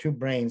have two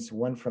brains,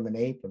 one from an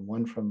ape and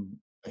one from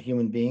a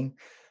human being,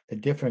 the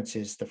difference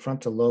is the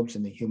frontal lobes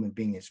in the human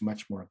being is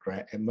much more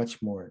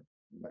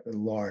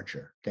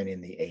larger than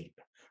in the ape.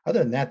 Other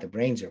than that, the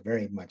brains are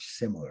very much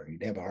similar.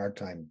 You'd have a hard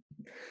time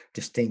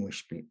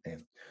distinguishing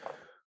them.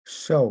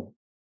 So,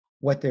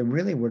 what they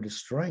really were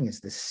destroying is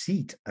the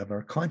seat of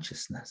our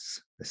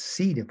consciousness, the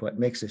seat of what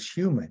makes us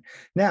human.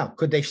 Now,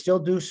 could they still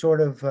do sort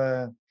of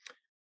uh,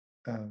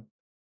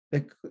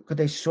 could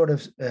they sort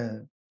of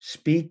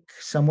speak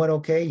somewhat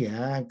okay?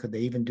 Yeah. Could they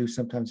even do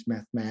sometimes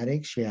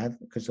mathematics? Yeah,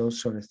 because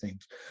those sort of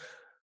things.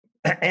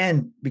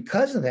 And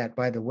because of that,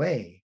 by the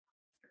way,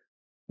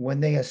 when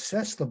they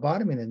assessed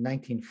lobotomy in the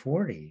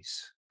 1940s,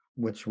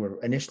 which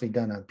were initially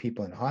done on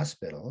people in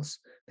hospitals,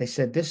 they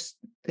said this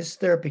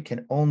therapy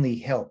can only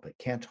help; it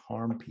can't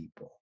harm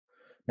people.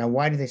 Now,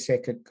 why do they say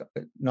it could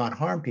not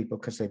harm people?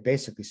 Because they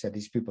basically said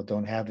these people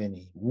don't have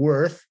any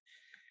worth,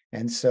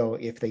 and so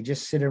if they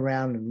just sit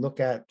around and look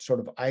at sort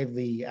of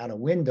idly out a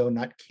window,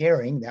 not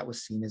caring, that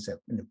was seen as an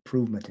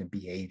improvement in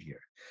behavior.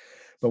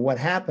 But what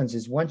happens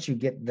is once you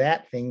get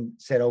that thing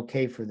said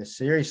okay for the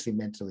seriously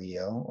mentally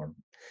ill, or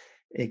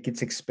it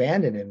gets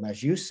expanded. And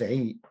as you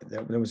say,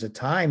 there was a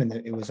time and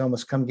it was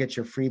almost come get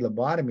your free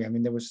lobotomy. I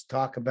mean, there was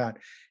talk about,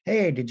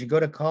 hey, did you go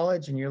to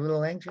college and you're a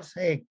little anxious?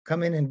 Hey,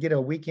 come in and get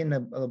a weekend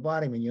of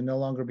lobotomy and you'll no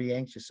longer be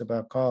anxious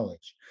about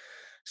college.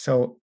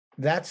 So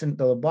that's the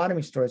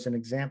lobotomy story is an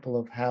example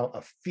of how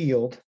a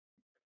field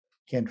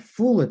can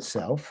fool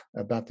itself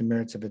about the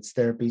merits of its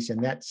therapies,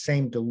 and that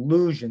same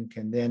delusion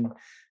can then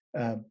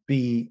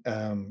be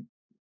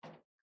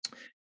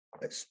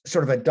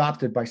sort of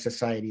adopted by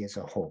society as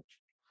a whole.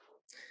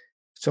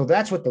 So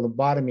that's what the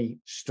lobotomy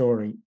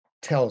story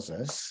tells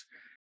us.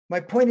 My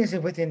point is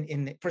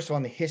that first of all,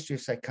 in the history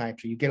of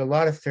psychiatry, you get a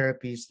lot of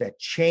therapies that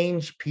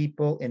change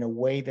people in a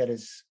way that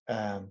is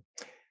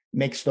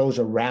makes those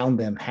around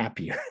them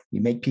happier.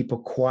 You make people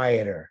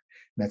quieter.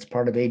 And that's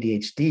part of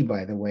ADHD,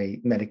 by the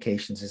way,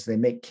 medications is they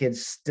make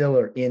kids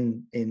stiller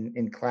in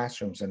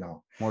classrooms and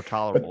all, More but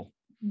tolerable.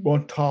 more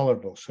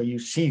tolerable. So you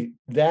see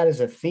that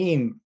as a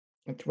theme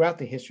throughout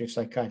the history of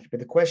psychiatry. But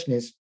the question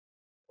is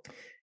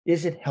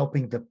it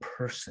helping the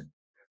person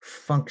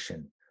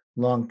function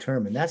long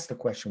term? And that's the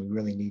question we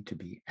really need to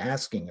be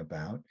asking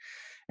about.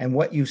 And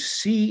what you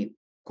see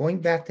going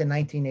back to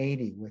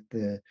 1980 with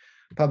the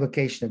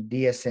publication of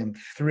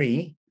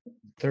DSM-3,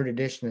 third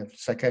edition of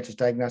Psychiatrist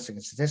Diagnostic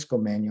and Statistical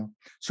Manual.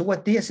 So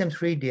what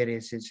DSM-3 did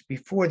is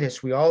before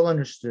this, we all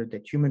understood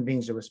that human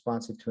beings are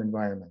responsive to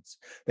environments,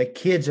 that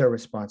kids are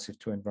responsive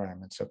to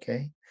environments,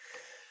 okay?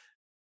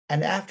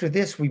 And after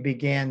this, we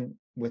began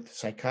with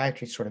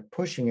psychiatry sort of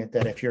pushing it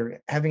that if you're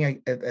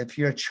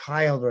a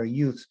child or a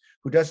youth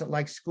who doesn't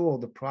like school,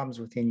 the problem's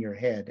within your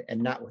head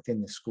and not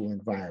within the school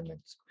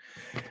environment.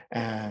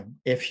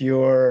 If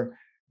you're,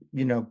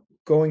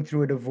 going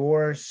through a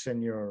divorce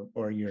and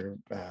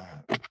you've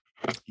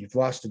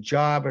lost a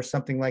job or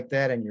something like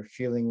that, and you're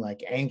feeling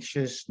like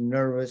anxious,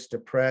 nervous,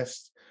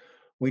 depressed,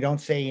 we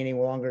don't say any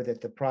longer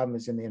that the problem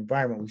is in the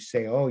environment. We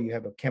say, oh, you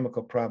have a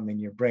chemical problem in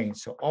your brain.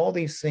 So all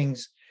these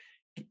things,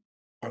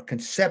 our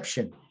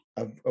conception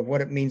of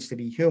what it means to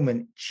be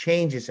human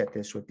changes at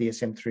this with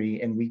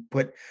DSM-3, and we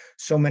put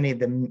so many of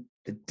the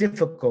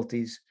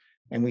difficulties,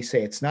 and we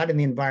say it's not in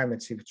the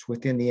environment, it's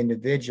within the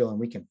individual, and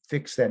we can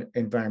fix that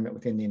environment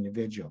within the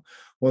individual.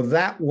 Well,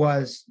 that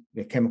was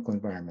the chemical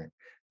environment.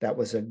 That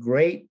was a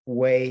great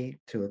way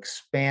to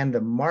expand the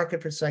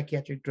market for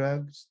psychiatric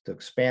drugs, to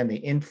expand the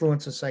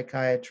influence of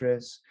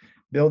psychiatrists,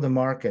 build a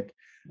market,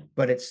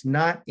 but it's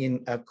not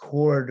in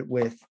accord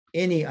with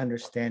any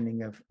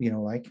understanding of,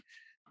 like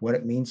what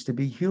it means to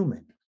be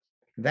human.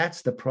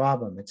 That's the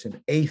problem. It's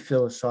an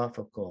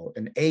aphilosophical,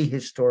 an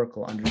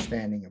ahistorical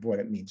understanding of what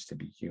it means to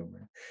be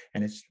human.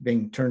 And it's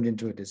being turned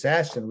into a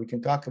disaster. We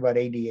can talk about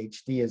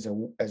ADHD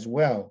as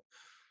well.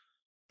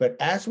 But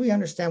as we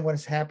understand what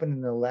has happened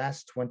in the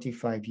last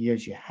 25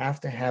 years, you have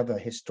to have a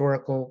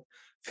historical,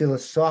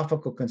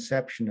 philosophical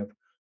conception of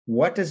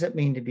what does it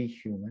mean to be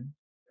human?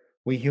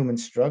 We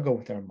humans struggle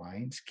with our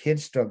minds.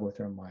 Kids struggle with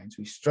our minds.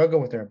 We struggle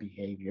with our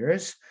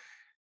behaviors.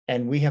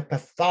 And we have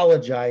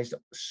pathologized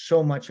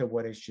so much of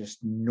what is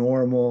just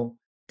normal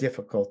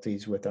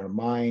difficulties with our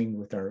mind,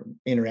 with our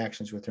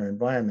interactions with our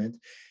environment.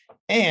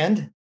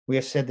 And we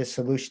have said the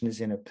solution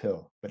is in a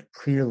pill. But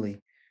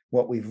clearly,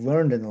 what we've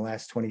learned in the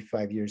last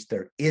 25 years,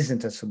 there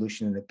isn't a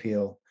solution in a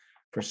pill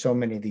for so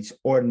many of these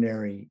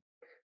ordinary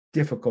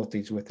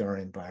difficulties with our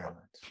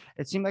environment.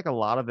 It seemed like a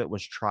lot of it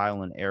was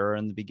trial and error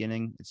in the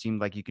beginning. It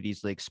seemed like you could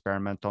easily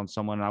experiment on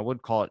someone. And I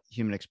would call it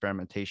human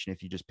experimentation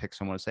if you just pick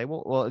someone and say,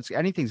 well, it's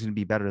anything's going to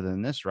be better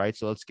than this, right?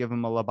 So let's give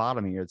them a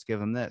lobotomy or let's give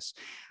them this.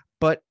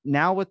 But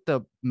now with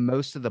the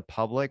most of the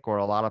public or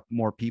a lot of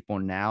more people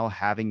now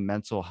having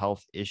mental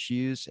health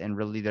issues and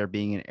really there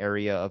being an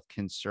area of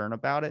concern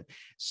about it,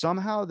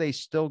 somehow they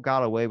still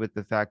got away with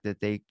the fact that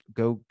they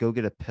go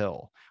get a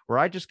pill. Where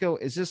I just go,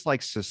 is this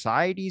like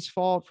society's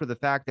fault for the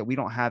fact that we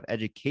don't have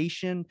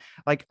education?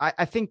 Like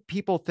I think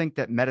people think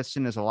that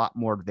medicine is a lot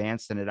more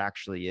advanced than it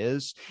actually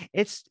is.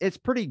 It's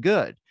pretty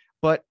good,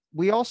 but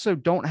we also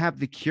don't have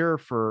the cure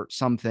for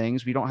some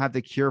things. We don't have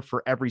the cure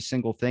for every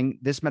single thing.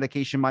 This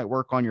medication might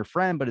work on your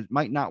friend, but it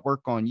might not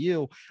work on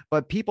you.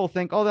 But people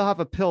think, oh, they'll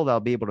have a pill that'll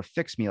be able to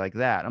fix me like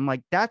that. I'm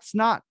like, that's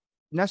not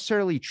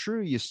necessarily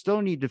true. You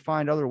still need to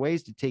find other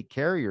ways to take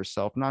care of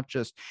yourself, not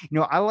just,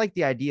 I like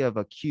the idea of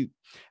acute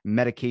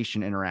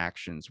medication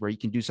interactions where you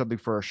can do something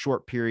for a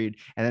short period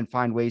and then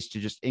find ways to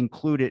just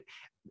include it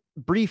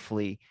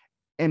briefly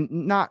and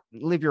not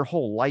live your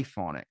whole life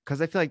on it.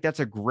 Cause I feel like that's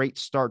a great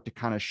start to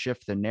kind of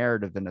shift the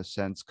narrative in a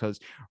sense. Cause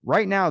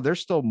right now there's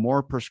still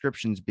more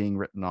prescriptions being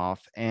written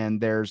off and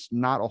there's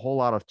not a whole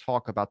lot of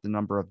talk about the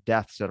number of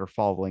deaths that are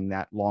following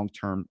that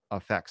long-term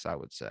effects, I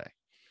would say.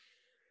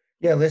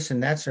 Yeah,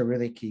 listen, that's a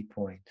really key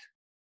point.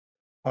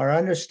 Our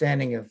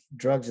understanding of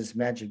drugs as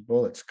magic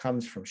bullets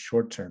comes from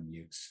short-term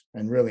use,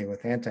 and really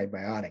with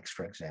antibiotics,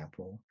 for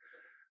example.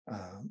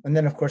 And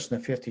then, of course, in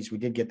the 50s, we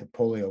did get the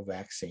polio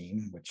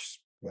vaccine, which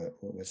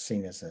was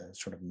seen as a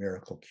sort of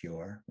miracle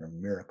cure or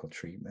miracle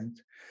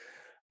treatment.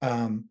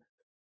 Um,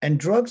 and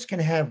drugs can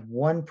have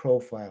one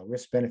profile,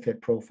 risk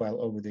benefit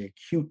profile over the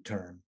acute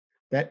term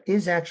that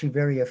is actually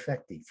very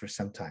effective for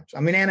sometimes. I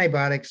mean,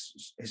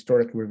 antibiotics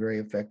historically were very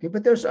effective,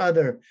 but there's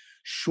other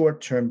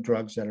short term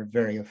drugs that are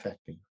very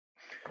effective.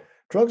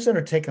 Drugs that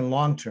are taken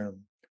long term,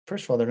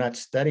 first of all, they're not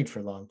studied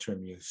for long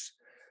term use,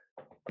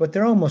 but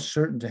they're almost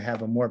certain to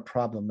have a more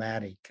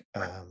problematic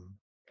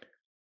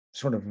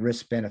sort of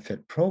risk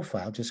benefit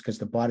profile just because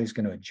the body's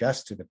going to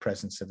adjust to the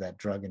presence of that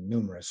drug in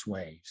numerous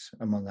ways,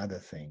 among other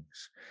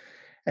things.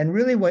 And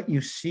really, what you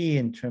see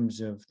in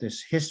terms of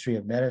this history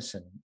of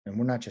medicine, and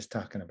we're not just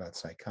talking about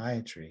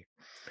psychiatry,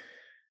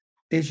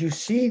 is you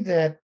see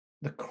that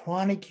the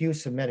chronic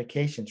use of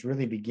medications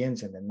really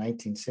begins in the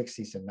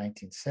 1960s and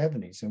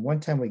 1970s. And one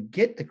time we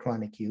get the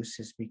chronic use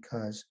is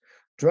because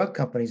drug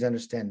companies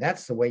understand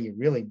that's the way you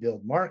really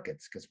build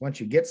markets. Because once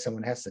you get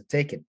someone has to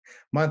take it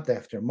month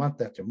after month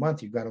after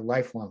month, you've got a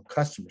lifelong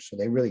customer. So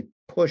they really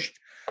pushed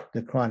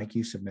the chronic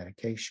use of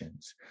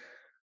medications.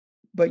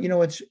 But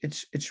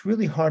it's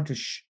really hard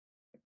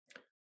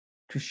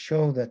to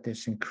show that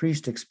this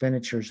increased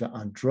expenditures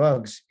on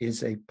drugs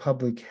is a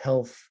public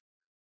health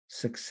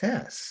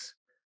success.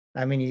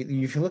 I mean,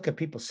 if you look at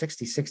people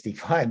 60,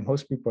 65,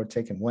 most people are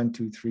taking one,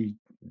 two, three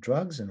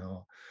drugs and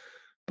all.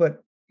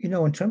 But,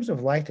 in terms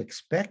of life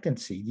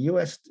expectancy, the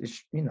US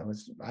is,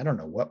 I don't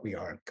know what we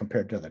are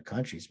compared to other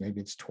countries. Maybe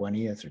it's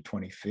 20th or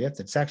 25th.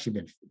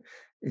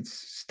 It's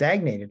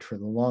stagnated for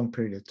the long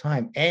period of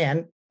time.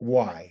 And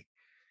why?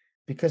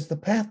 Because the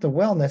path to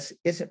wellness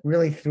isn't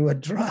really through a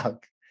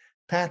drug.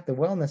 Path to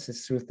wellness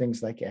is through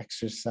things like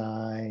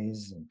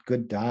exercise and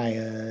good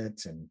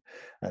diets and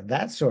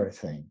that sort of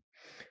thing.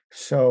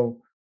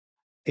 So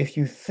if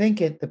you think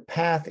the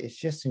path is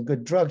just in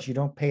good drugs, you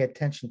don't pay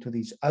attention to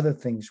these other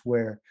things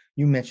where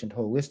you mentioned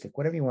holistic,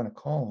 whatever you want to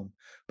call them,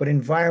 but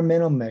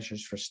environmental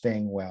measures for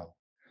staying well.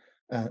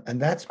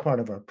 And that's part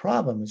of our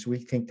problem is we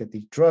think that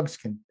these drugs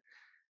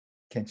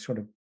can sort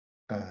of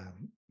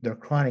their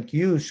chronic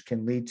use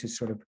can lead to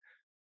sort of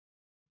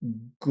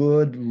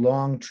good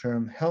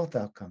long-term health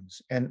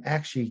outcomes. And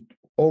actually,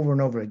 over and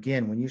over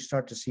again, when you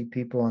start to see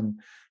people on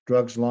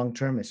drugs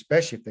long-term,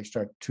 especially if they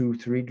start 2,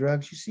 3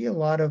 drugs, you see a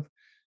lot of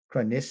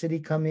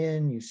chronicity come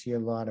in. You see a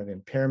lot of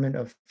impairment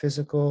of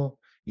physical,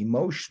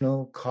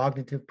 emotional,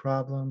 cognitive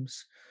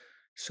problems.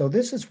 So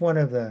this is one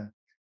of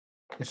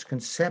this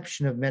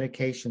conception of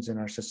medications in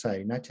our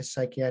society, not just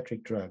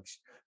psychiatric drugs,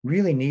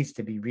 really needs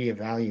to be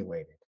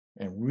reevaluated.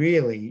 And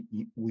really,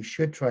 we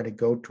should try to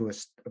go to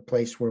a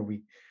place where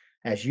we,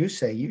 as you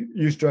say,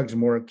 use drugs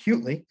more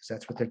acutely, because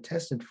that's what they're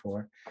tested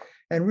for,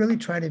 and really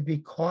try to be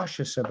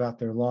cautious about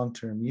their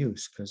long-term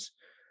use. Because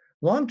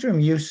long-term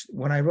use,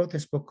 when I wrote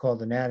this book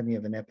called Anatomy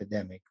of an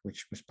Epidemic,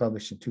 which was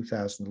published in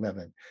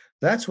 2011,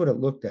 that's what it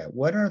looked at.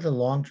 What are the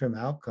long-term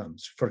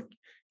outcomes for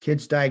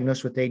kids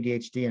diagnosed with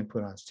ADHD and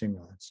put on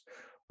stimulants,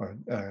 or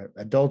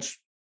adults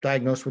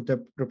diagnosed with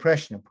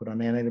depression and put on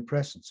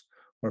antidepressants,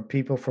 or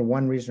people for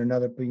one reason or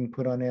another being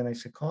put on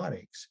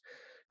antipsychotics?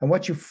 And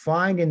what you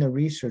find in the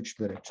research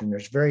literature, and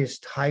there's various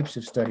types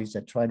of studies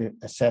that try to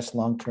assess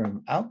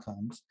long-term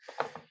outcomes,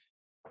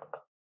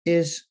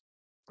 is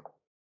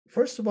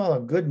first of all, a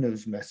good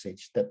news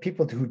message that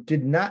people who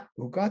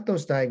got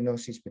those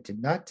diagnoses but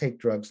did not take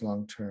drugs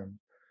long term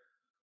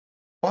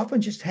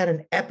often just had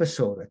an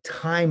episode, a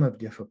time of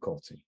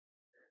difficulty.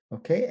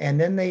 Okay. And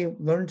then they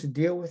learned to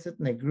deal with it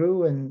and they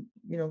grew and,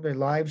 their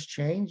lives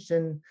changed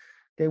and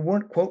They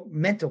weren't, quote,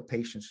 mental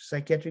patients,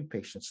 psychiatric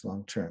patients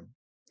long term.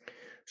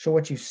 So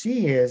what you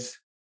see is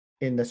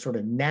in the sort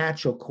of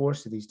natural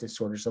course of these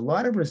disorders, a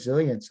lot of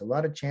resilience, a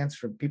lot of chance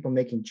for people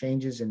making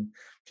changes and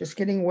just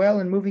getting well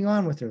and moving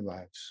on with their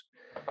lives.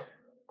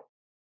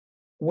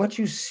 What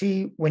you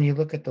see when you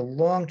look at the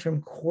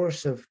long-term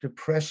course of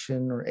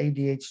depression or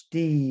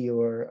ADHD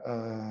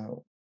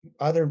or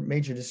other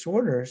major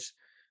disorders,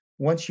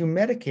 once you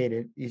medicate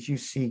it, is you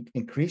see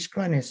increased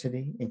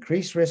chronicity,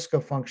 increased risk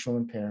of functional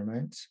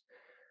impairments,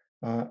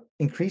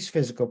 increased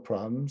physical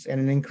problems,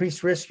 and an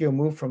increased risk you'll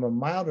move from a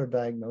milder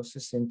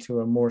diagnosis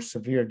into a more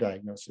severe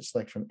diagnosis,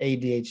 like from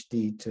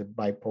ADHD to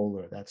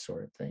bipolar, that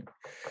sort of thing.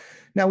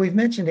 Now, we've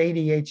mentioned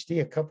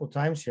ADHD a couple of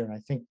times here, and I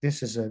think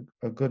this is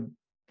a good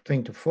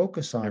thing to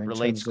focus on It in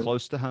relates terms of,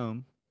 close to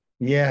home.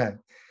 yeah.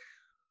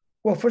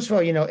 Well, first of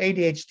all,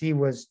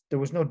 ADHD there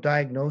was no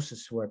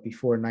diagnosis for it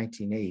before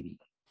 1980.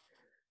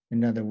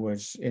 In other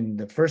words, in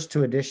the first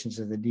two editions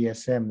of the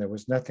DSM, there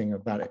was nothing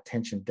about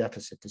attention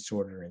deficit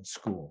disorder in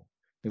school.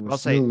 It I'll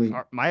was say newly,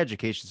 my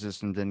education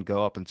system didn't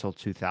go up until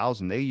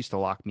 2000. They used to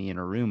lock me in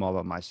a room all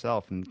by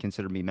myself and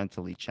consider me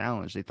mentally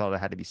challenged. They thought I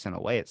had to be sent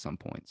away at some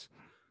points.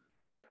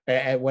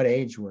 at what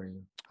age were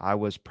you? I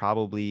was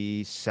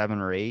probably 7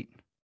 or 8.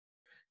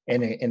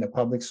 In a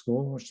public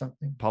school or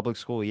something? Public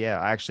school, yeah.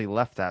 I actually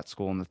left that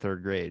school in the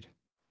third grade.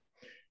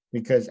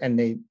 And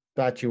they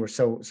thought you were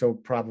so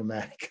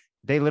problematic.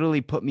 They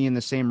literally put me in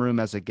the same room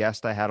as a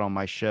guest I had on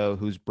my show,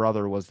 whose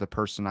brother was the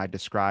person I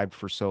described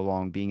for so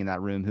long being in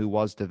that room, who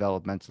was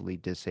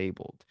developmentally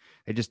disabled.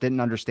 They just didn't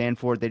understand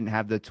for it. They didn't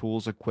have the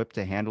tools equipped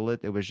to handle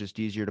it. It was just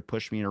easier to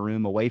push me in a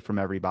room away from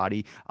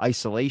everybody.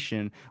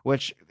 Isolation,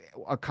 which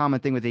a common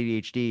thing with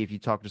ADHD, if you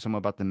talk to someone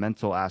about the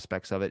mental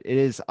aspects of it, it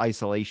is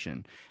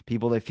isolation.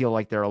 People, they feel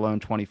like they're alone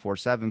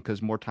 24/7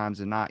 because more times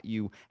than not,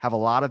 you have a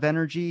lot of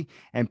energy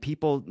and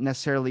people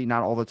necessarily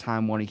not all the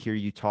time want to hear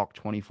you talk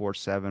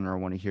 24/7 or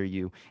want to hear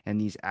you in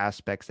these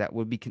aspects that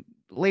would be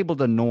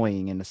labeled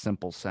annoying in a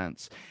simple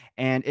sense.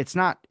 And it's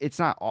not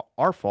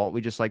our fault.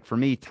 We just, like, for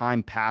me,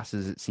 time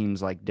passes, it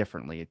seems like,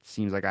 differently. It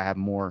seems like I have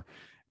more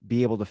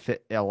be able to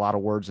fit a lot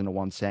of words into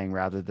one saying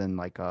rather than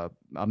like a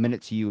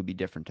minute to you would be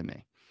different to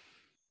me.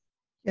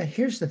 Yeah,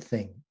 here's the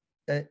thing.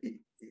 Uh,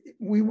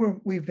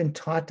 we've been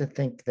taught to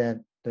think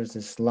that there's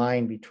this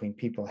line between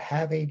people who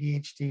have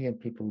ADHD and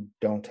people who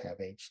don't have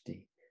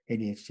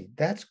ADHD.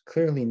 That's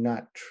clearly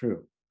not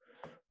true.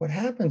 What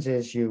happens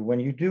is when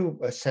you do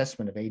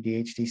assessment of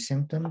ADHD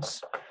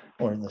symptoms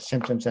or the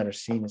symptoms that are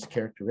seen as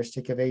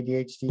characteristic of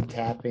ADHD,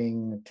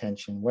 tapping,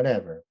 attention,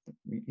 whatever,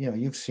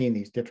 you've seen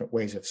these different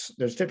ways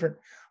there's different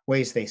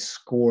ways they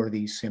score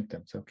these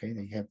symptoms. Okay.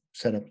 They have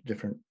set up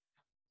different,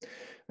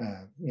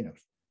 uh, you know,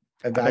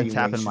 I've been tapping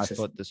evaluation my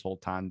system. foot this whole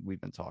time we've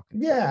been talking.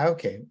 Yeah.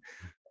 Okay.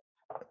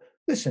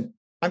 Listen,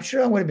 I'm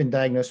sure I would have been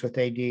diagnosed with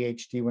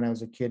ADHD when I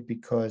was a kid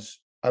because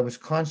I was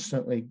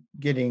constantly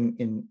getting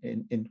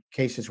in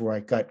cases where I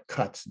got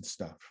cuts and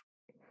stuff.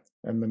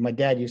 I mean, my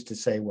dad used to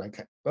say, "Well,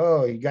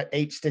 oh, you got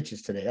 8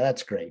 stitches today.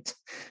 That's great.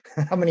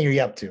 How many are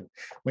you up to?"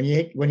 When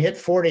you hit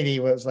 40,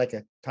 it was like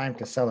a time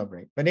to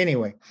celebrate. But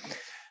anyway,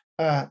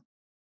 uh,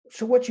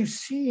 so what you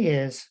see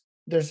is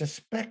there's a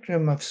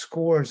spectrum of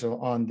scores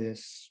on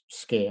this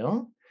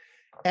scale,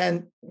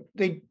 and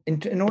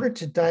in order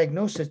to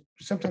diagnose it,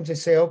 sometimes they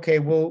say, okay,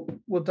 we'll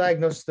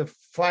diagnose the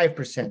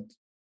 5%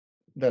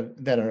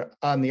 that are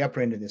on the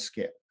upper end of this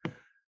scale.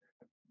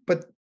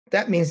 But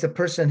that means the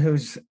person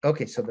who's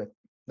okay, so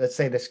let's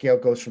say the scale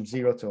goes from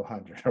 0 to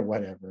 100 or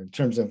whatever in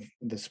terms of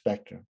the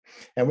spectrum.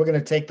 And we're going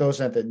to take those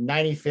at the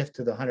 95th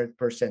to the 100th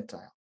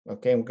percentile.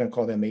 Okay, and we're going to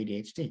call them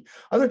ADHD.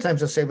 Other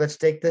times they'll say, let's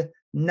take the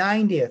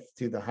 90th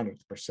to the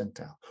 100th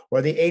percentile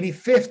or the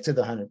 85th to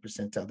the 100th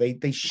percentile.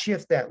 They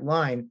shift that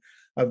line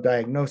of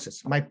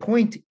diagnosis. My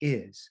point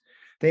is,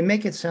 they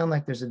make it sound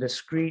like there's a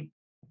discrete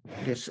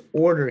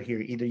disorder here.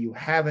 Either you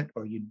have it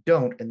or you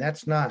don't, and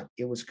that's not.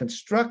 It was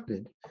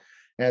constructed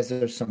as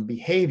there's some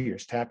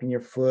behaviors, tapping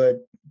your foot,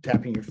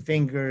 tapping your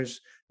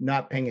fingers,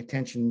 not paying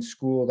attention in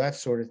school, that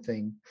sort of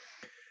thing,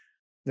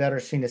 that are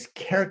seen as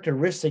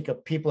characteristic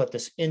of people at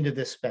this end of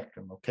this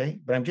spectrum, okay?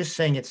 But I'm just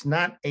saying it's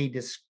not a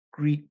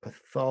discrete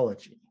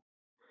pathology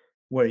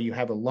where you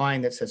have a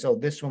line that says, oh,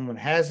 this woman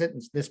has it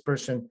and this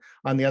person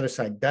on the other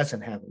side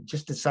doesn't have it. It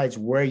just decides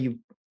where you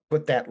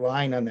put that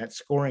line on that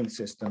scoring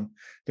system.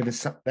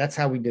 That's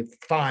how we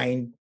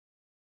define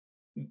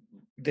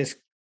this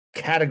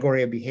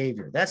category of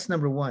behavior. That's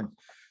number one.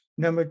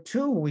 Number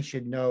two, we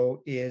should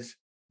know is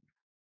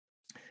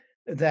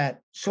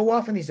that so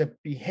often these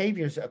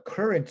behaviors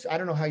occur in, I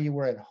don't know how you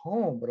were at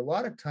home, but a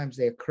lot of times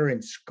they occur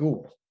in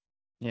school.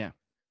 Yeah.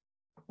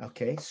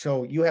 Okay,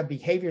 so you have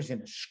behaviors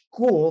in a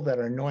school that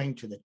are annoying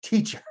to the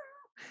teacher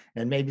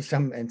and maybe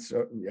some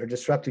are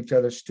disruptive to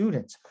other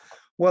students.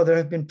 Well, there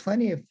have been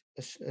plenty of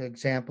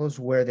examples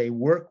where they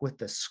work with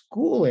the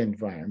school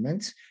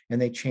environments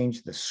and they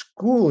change the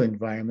school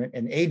environment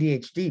and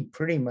ADHD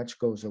pretty much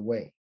goes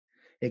away.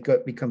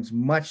 It becomes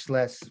much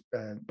less,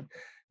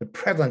 the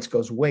prevalence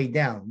goes way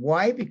down.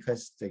 Why?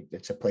 Because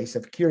it's a place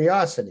of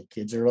curiosity.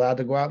 Kids are allowed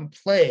to go out and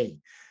play.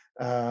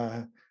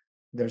 Uh,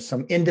 there's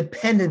some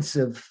independence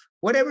of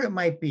whatever it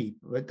might be.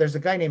 But there's a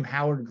guy named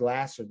Howard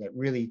Glasser that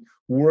really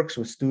works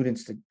with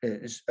students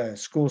to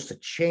schools to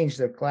change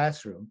their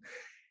classroom.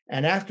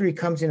 And after he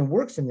comes in and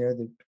works in there,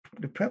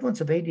 the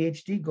prevalence of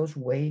ADHD goes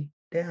way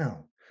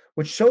down,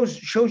 which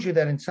shows you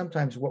that in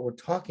sometimes what we're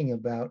talking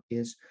about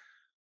is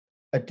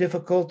a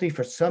difficulty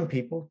for some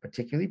people,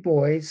 particularly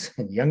boys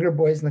and younger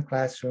boys in the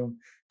classroom,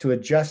 to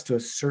adjust to a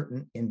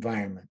certain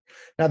environment.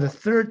 Now, the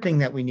third thing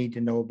that we need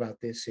to know about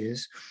this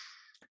is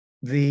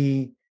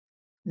the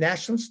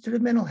National Institute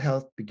of Mental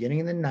Health,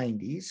 beginning in the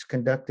 90s,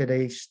 conducted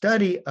a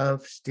study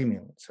of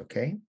stimulants,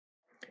 okay,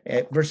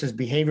 versus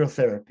behavioral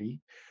therapy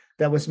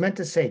that was meant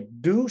to say,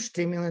 do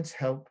stimulants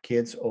help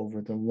kids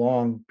over the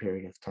long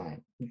period of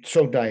time?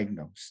 So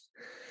diagnosed.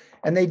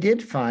 And they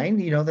did find,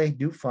 they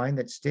do find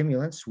that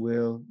stimulants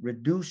will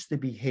reduce the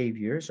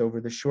behaviors over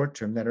the short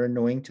term that are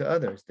annoying to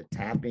others, the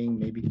tapping,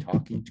 maybe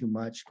talking too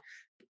much.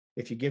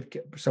 If you give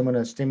someone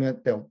a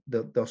stimulant,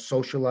 they'll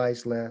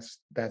socialize less,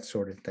 that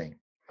sort of thing.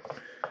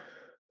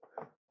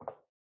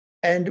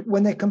 And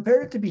when they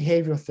compared it to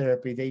behavioral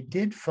therapy, they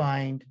did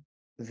find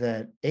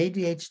that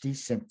ADHD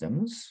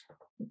symptoms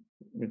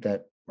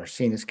that are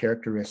seen as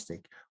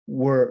characteristic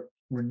were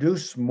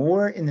reduced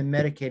more in the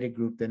medicated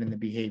group than in the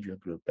behavioral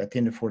group at the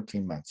end of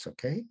 14 months.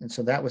 Okay. And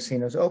so that was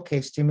seen as,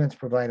 okay, stimulants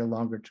provide a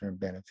longer term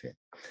benefit.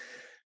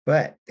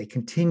 But they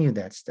continued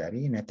that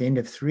study. And at the end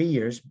of 3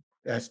 years,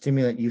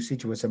 stimulant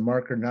usage was a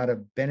marker not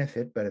of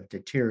benefit, but of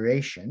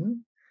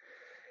deterioration.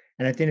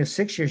 And at the end of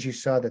 6 years, you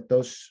saw that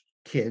those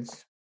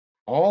kids,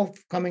 all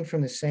coming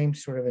from the same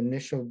sort of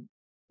initial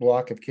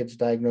block of kids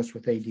diagnosed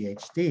with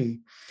ADHD,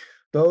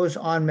 those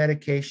on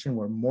medication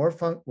were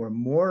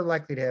more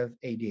likely to have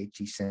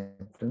ADHD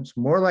symptoms,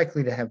 more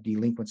likely to have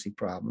delinquency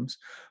problems,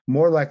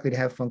 more likely to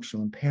have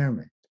functional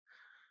impairment.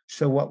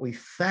 So what we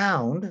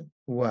found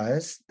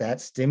was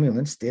that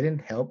stimulants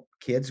didn't help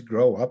kids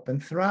grow up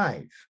and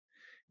thrive.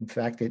 In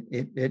fact,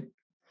 it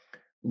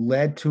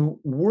led to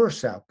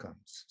worse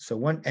outcomes.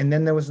 And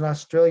then there was an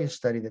Australia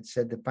study that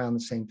said that found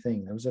the same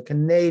thing. There was a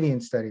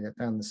Canadian study that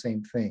found the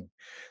same thing.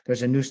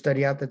 There's a new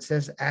study out that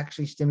says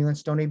actually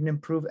stimulants don't even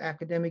improve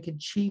academic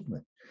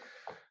achievement.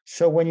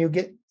 So when you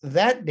get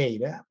that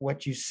data,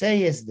 what you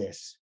say is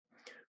this: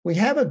 we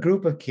have a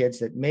group of kids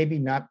that maybe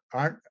that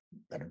are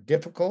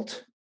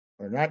difficult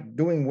or not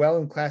doing well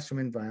in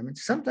classroom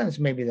environments. Sometimes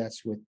maybe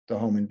that's with the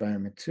home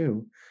environment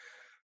too,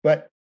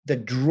 but the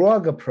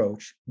drug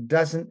approach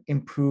doesn't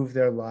improve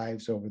their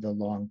lives over the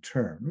long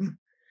term.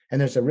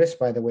 And there's a risk,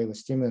 by the way, with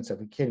stimulants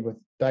of a kid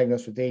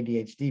diagnosed with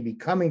ADHD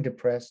becoming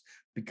depressed,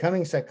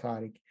 becoming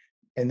psychotic,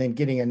 and then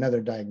getting another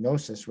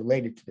diagnosis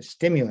related to the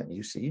stimulant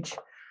usage.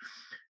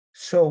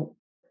 So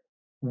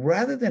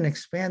rather than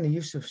expand the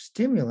use of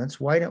stimulants,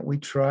 why don't we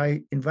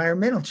try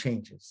environmental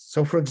changes?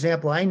 So, for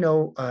example, I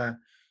know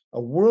a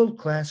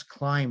world-class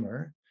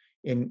climber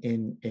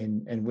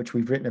in which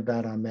we've written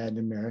about on Mad in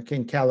America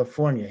in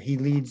California. He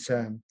leads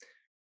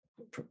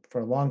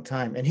for a long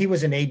time, and he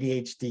was an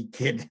ADHD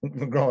kid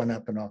growing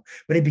up and all,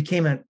 but he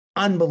became an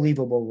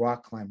unbelievable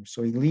rock climber.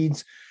 So he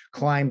leads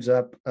climbs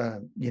up,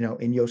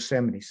 in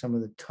Yosemite, some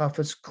of the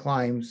toughest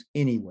climbs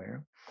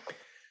anywhere.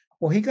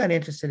 Well, he got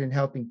interested in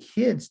helping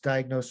kids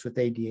diagnosed with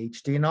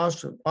ADHD and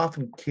also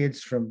often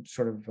kids from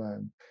sort of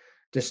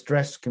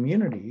distressed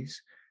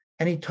communities,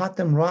 and he taught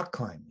them rock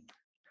climbing.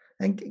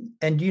 And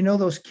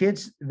those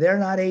kids, they're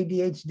not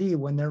ADHD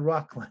when they're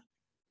rock climbing.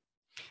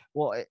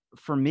 Well,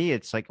 for me,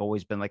 it's like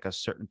always been like a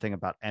certain thing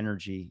about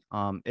energy.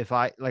 If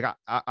I like,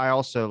 I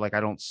also like, I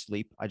don't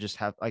sleep. I just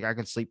have like, I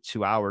can sleep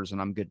 2 hours and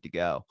I'm good to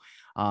go.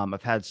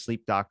 I've had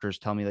sleep doctors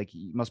tell me like,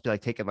 you must be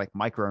like taking like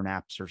micro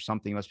naps or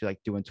something. You must be like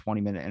doing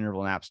 20-minute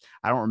interval naps.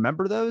 I don't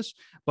remember those,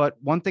 but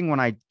one thing when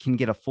I can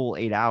get a full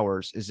 8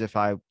 hours is if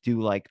I do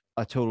like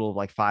a total of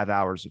like 5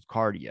 hours of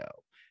cardio.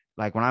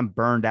 Like when I'm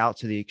burned out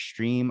to the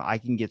extreme, I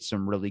can get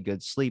some really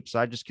good sleep. So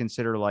I just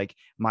consider like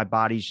my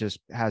body's just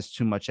has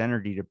too much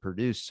energy to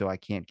produce. So I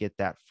can't get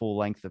that full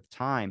length of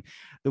time.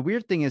 The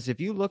weird thing is if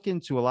you look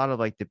into a lot of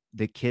like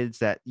the kids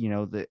that,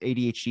 the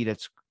ADHD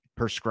that's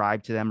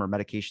prescribed to them or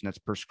medication that's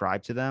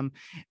prescribed to them,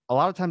 a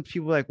lot of times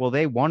people are like, well,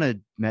 they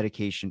wanted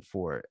medication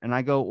for it. And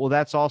I go, well,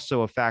 that's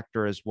also a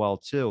factor as well,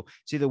 too.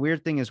 See, the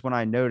weird thing is when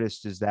I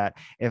noticed is that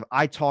if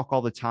I talk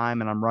all the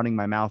time and I'm running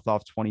my mouth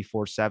off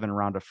 24/7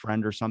 around a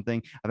friend or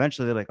something,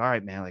 eventually they're like, all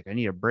right, man, like I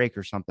need a break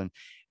or something.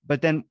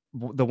 But then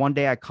the one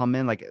day I come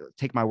in, like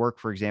take my work,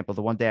 for example,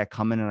 the one day I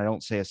come in and I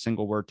don't say a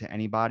single word to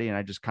anybody and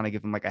I just kind of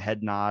give them like a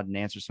head nod and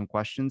answer some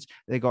questions.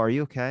 They go, are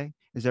you okay?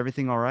 Is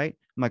everything all right?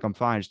 I'm like, I'm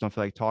fine. I just don't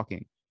feel like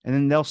talking. And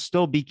then they'll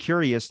still be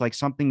curious, like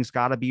something's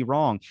got to be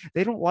wrong.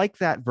 They don't like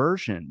that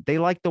version. They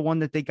like the one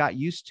that they got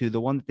used to, the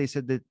one that they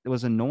said that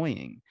was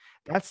annoying.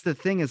 That's the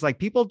thing is like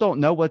people don't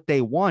know what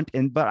they want.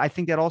 But I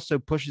think that also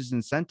pushes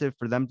incentive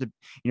for them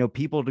to,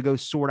 people to go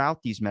sort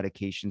out these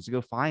medications, to go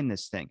find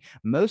this thing.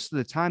 Most of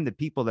the time, the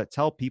people that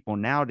tell people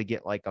now to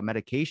get like a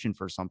medication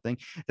for something,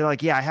 they're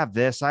like, yeah, I have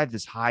this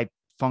high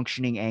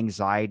functioning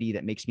anxiety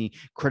that makes me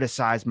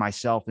criticize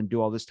myself and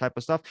do all this type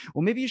of stuff.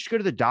 Well, maybe you should go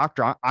to the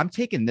doctor. I'm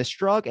taking this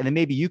drug, and then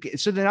maybe you can.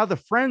 So then now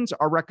the friends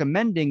are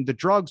recommending the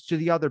drugs to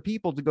the other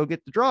people to go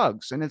get the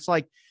drugs, and it's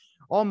like,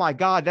 oh my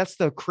God, that's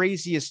the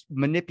craziest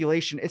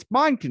manipulation. It's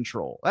mind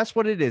control. That's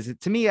what it is.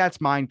 To me, that's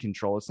mind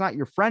control. It's not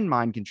your friend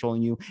mind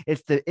controlling you.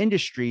 It's the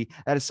industry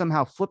that has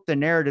somehow flipped the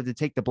narrative to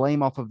take the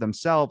blame off of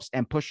themselves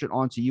and push it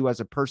onto you as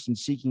a person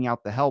seeking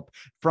out the help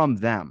from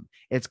them.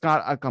 It's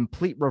got a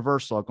complete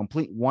reversal, a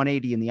complete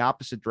 180 in the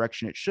opposite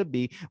direction it should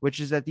be, which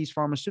is that these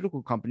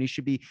pharmaceutical companies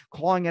should be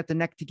clawing at the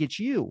neck to get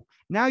you.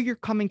 Now you're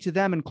coming to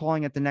them and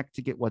clawing at the neck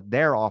to get what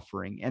they're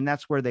offering. And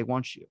that's where they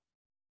want you.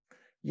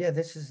 Yeah,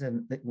 this is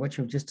what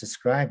you've just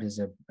described is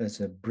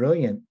a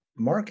brilliant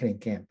marketing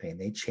campaign.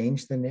 They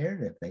changed the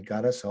narrative. They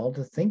got us all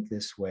to think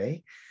this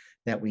way,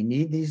 that we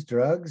need these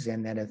drugs,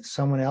 and that if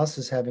someone else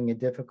is having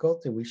a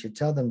difficulty, we should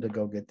tell them to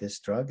go get this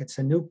drug. It's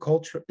a new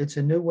culture. It's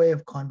a new way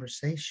of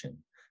conversation.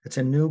 It's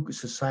a new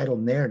societal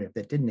narrative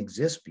that didn't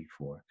exist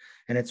before,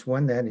 and it's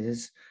one that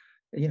is,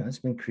 it's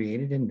been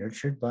created and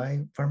nurtured by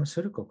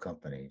pharmaceutical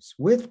companies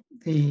with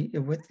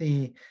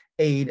the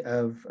aid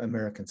of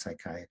American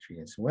psychiatry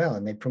as well.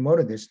 And they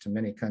promoted this to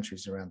many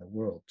countries around the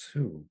world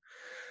too.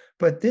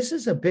 But this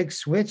is a big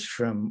switch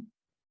from,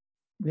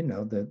 the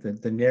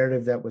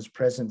narrative that was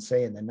present,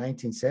 say, in the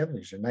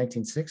 1970s or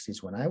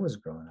 1960s when I was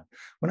growing up.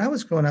 When I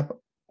was growing up,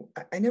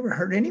 I never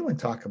heard anyone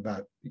talk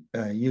about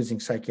using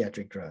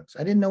psychiatric drugs.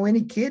 I didn't know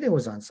any kid who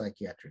was on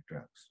psychiatric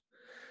drugs.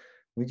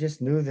 We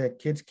just knew that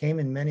kids came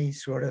in many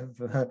sort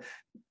of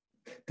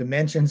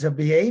dimensions of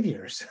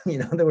behaviors.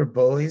 There were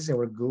bullies, there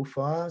were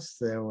goof-offs,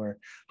 there were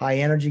high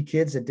energy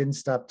kids that didn't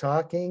stop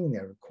talking,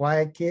 there were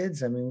quiet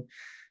kids. I mean,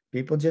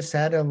 people just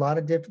had a lot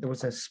of there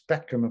was a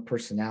spectrum of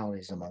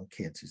personalities among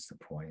kids, is the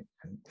point.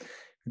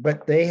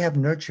 But they have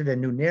nurtured a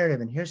new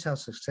narrative, and here's how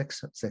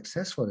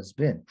successful it has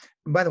been.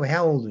 And by the way,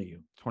 how old are you?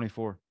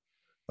 24.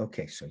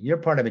 Okay, so you're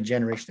part of a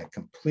generation that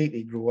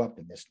completely grew up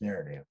in this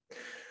narrative.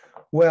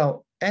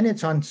 Well, and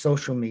it's on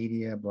social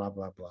media, blah,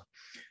 blah, blah.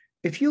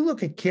 If you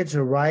look at kids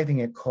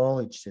arriving at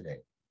college today,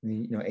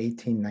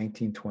 18,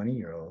 19,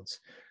 20-year-olds,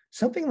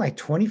 something like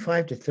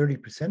 25 to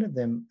 30% of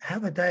them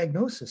have a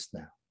diagnosis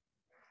now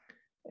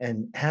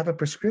and have a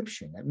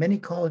prescription. At many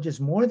colleges,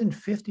 more than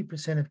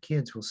 50% of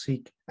kids will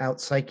seek out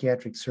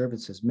psychiatric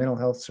services, mental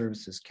health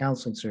services,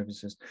 counseling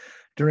services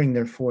during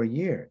their 4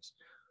 years.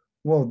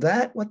 Well,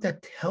 what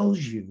that tells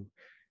you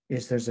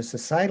is there's a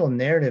societal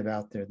narrative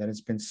out there that has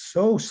been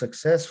so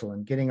successful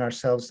in getting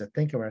ourselves to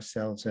think of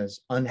ourselves as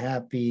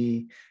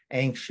unhappy,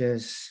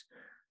 anxious,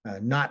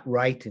 not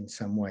right in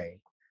some way.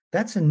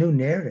 That's a new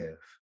narrative.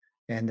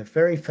 And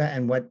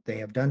and what they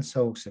have done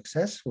so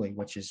successfully,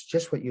 which is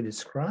just what you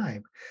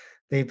described,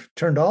 they've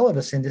turned all of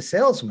us into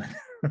salesmen,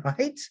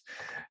 right?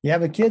 You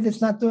have a kid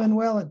that's not doing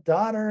well, a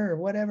daughter or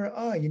whatever.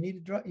 Oh, you need a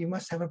drug. You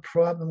must have a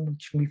problem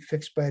which can be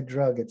fixed by a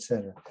drug,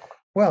 etc.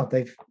 Well,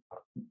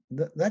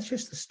 that's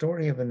just the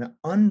story of an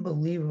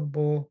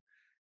unbelievable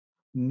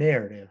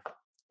narrative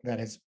that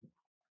has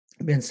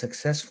been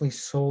successfully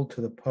sold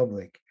to the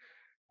public,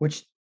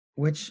 which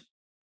which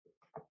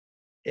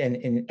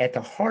and at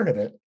the heart of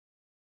it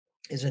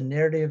is a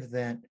narrative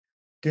that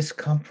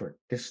discomfort,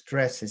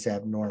 distress is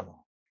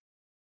abnormal.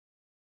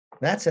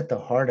 That's at the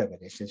heart of it.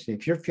 It's just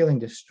if you're feeling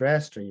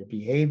distressed or you're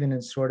behaving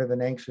in sort of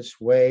an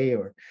anxious way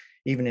or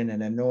even in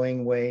an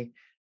annoying way,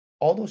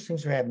 all those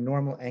things are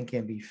abnormal and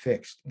can be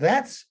fixed.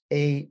 That's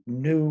a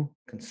new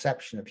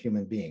conception of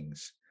human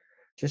beings.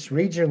 Just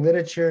read your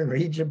literature,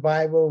 read your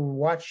Bible,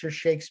 watch your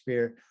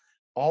Shakespeare.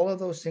 All of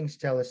those things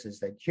tell us is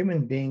that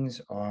human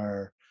beings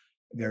are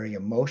very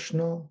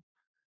emotional.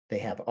 They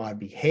have odd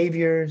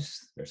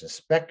behaviors. There's a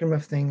spectrum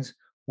of things.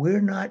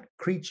 We're not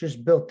creatures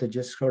built to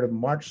just sort of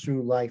march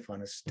through life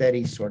on a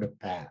steady sort of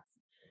path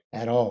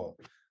at all.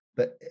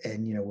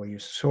 Where you're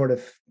sort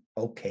of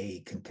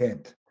okay,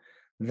 content.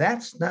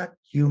 That's not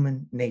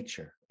human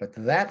nature, but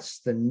that's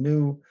the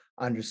new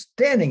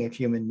understanding of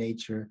human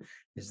nature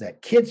is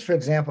that kids, for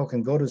example,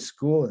 can go to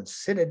school and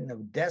sit at a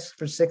desk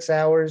for 6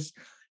 hours,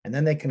 and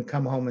then they can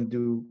come home and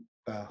do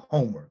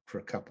homework for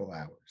a couple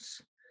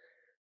hours.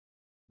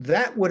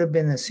 That would have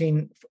been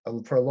seen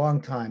for a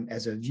long time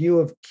as a view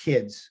of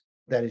kids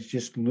that is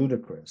just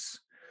ludicrous.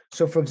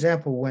 So, for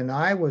example, when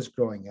I was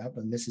growing up,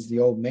 and this is the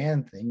old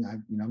man thing,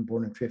 I'm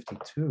born in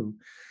 52,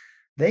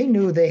 they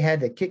knew they had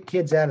to kick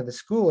kids out of the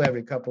school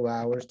every couple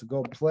hours to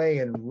go play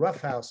and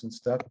roughhouse and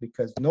stuff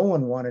because no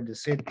one wanted to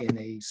sit in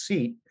a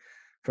seat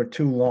for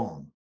too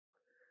long.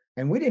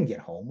 And we didn't get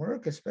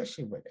homework,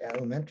 especially with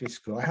elementary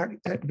school,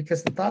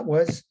 because the thought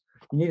was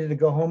you needed to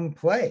go home and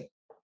play.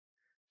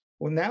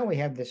 Well, now we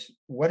have this.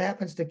 What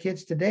happens to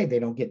kids today? They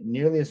don't get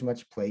nearly as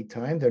much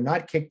playtime. They're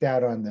not kicked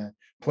out on the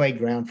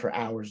playground for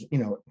hours,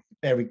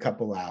 every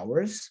couple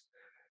hours.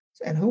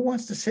 And who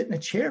wants to sit in a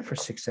chair for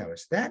 6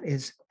 hours? That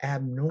is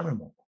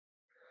abnormal.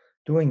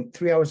 Doing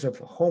 3 hours of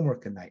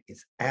homework a night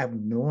is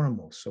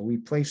abnormal. So we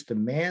place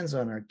demands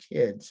on our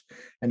kids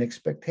and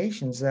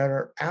expectations that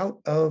are out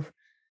of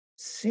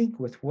sync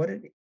with what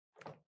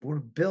we're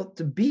built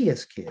to be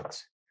as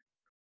kids.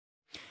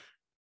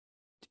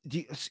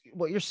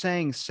 What you're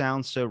saying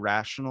sounds so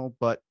rational,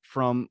 but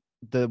from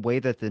the way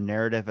that the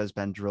narrative has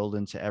been drilled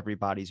into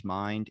everybody's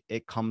mind,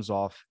 it comes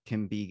off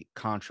can be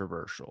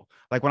controversial.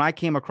 Like when I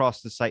came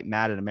across the site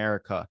Mad in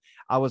America,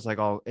 I was like,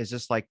 "Oh, is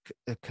this like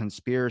a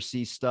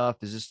conspiracy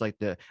stuff? Is this like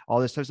the all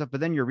this type of stuff?" But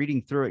then you're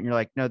reading through it and you're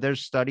like, "No,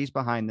 there's studies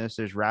behind this.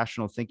 There's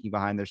rational thinking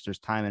behind this. There's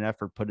time and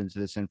effort put into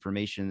this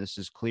information. This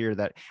is clear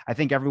that I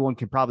think everyone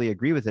can probably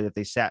agree with it if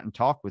they sat and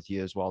talked with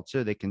you as well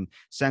too. They can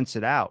sense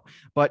it out."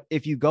 But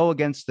if you go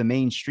against the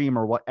mainstream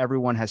or what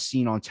everyone has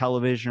seen on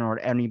television or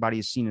what anybody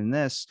has seen in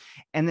this,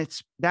 and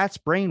that's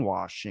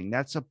brainwashing.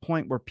 That's a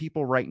point where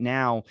people right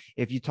now,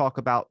 if you talk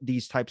about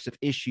these types of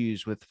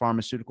issues with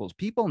pharmaceuticals,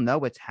 people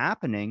know it's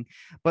happening,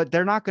 but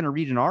they're not going to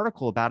read an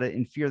article about it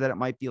in fear that it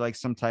might be like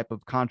some type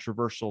of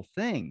controversial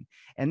thing.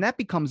 And that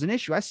becomes an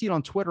issue. I see it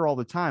on Twitter all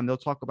the time. They'll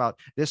talk about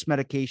this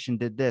medication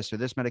did this or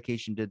this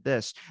medication did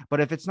this. But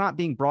if it's not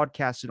being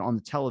broadcasted on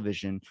the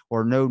television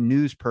or no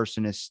news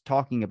person is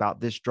talking about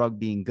this drug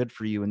being good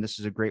for you and this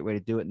is a great way to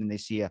do it, and then they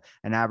see an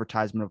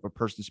advertisement of a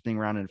person spinning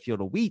around in a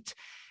field of wheat,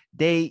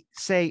 they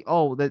say,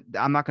 "Oh, that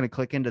I'm not going to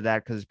click into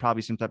that because it's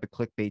probably some type of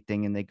clickbait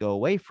thing," and they go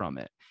away from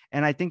it.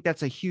 And I think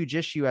that's a huge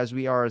issue as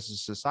we are as a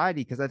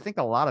society, because I think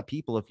a lot of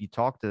people, if you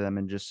talk to them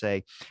and just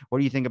say, "What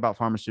do you think about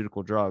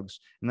pharmaceutical drugs?"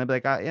 and they'll be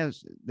like,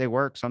 "Yes, they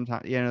work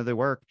sometimes. They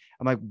work."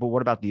 I'm like, "But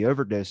what about the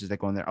overdoses that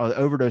go in there?" "Oh,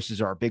 the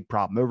overdoses are a big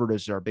problem.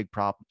 Overdoses are a big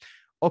problem."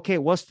 Okay,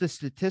 what's the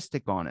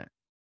statistic on it?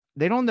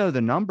 They don't know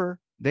the number.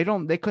 They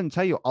couldn't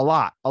tell you a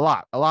lot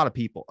of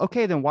people.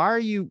 Okay, then why are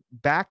you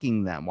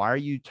backing them? Why are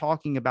you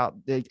talking about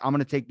I'm going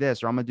to take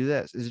this or I'm going to do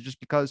this? Is it just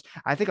because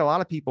I think a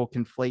lot of people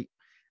conflate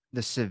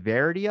the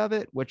severity of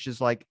it, which is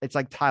like it's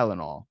like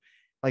Tylenol.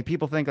 Like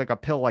people think like a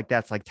pill like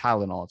that's like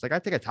Tylenol. It's like I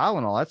take a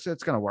Tylenol, that's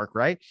it's going to work,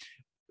 right?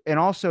 And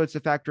also it's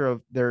a factor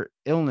of their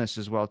illness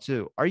as well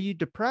too. Are you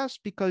depressed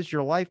because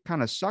your life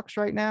kind of sucks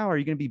right now? Are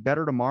you going to be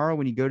better tomorrow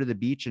when you go to the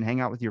beach and hang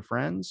out with your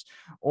friends?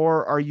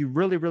 Or are you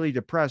really really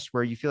depressed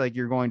where you feel like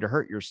you're going to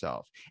hurt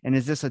yourself? And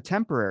is this a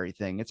temporary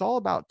thing? It's all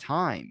about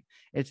time.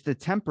 It's the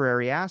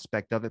temporary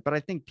aspect of it. But I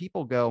think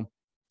people go,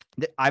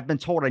 I've been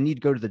told I need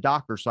to go to the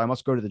doctor, so I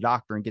must go to the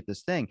doctor and get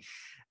this thing.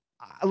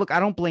 Look, I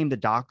don't blame the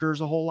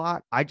doctors a whole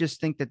lot. I just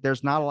think that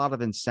there's not a lot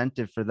of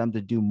incentive for them to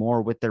do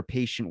more with their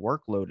patient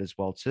workload as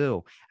well,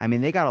 too. I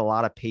mean, they got a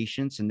lot of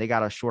patients and they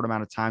got a short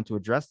amount of time to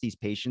address these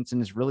patients.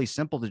 And it's really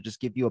simple to just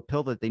give you a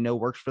pill that they know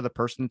works for the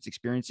person that's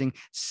experiencing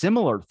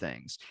similar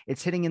things.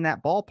 It's hitting in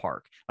that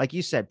ballpark. Like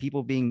you said,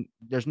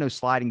 there's no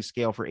sliding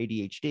scale for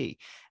ADHD.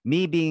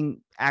 Me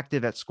being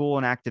active at school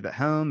and active at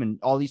home and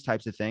all these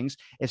types of things.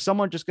 If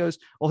someone just goes,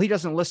 well, he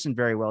doesn't listen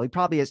very well, he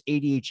probably has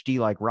ADHD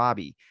like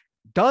Robbie.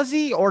 Does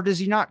he, or does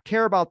he not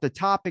care about the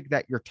topic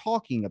that you're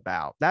talking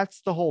about?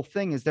 That's the whole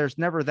thing, is there's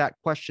never that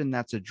question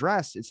that's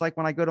addressed. It's like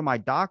when I go to my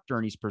doctor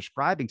and he's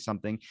prescribing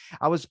something.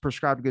 I was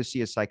prescribed to go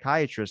see a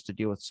psychiatrist to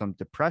deal with some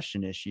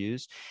depression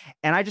issues,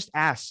 and I just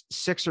asked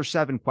 6 or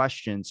 7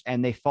 questions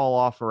and they fall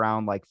off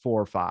around like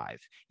 4 or 5.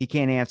 He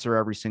can't answer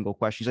every single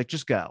question. He's like,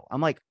 just go.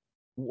 I'm like,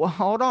 well,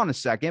 hold on a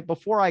second.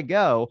 Before I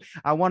go,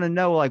 I want to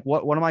know like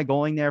what am I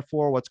going there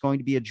for? What's going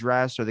to be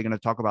addressed? Are they going to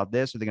talk about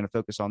this? Are they going to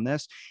focus on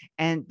this?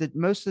 And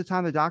most of the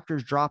time the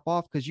doctors drop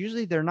off because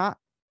usually they're not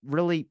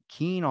really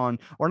keen on,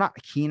 or not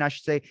keen, I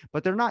should say,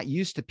 but they're not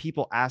used to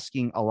people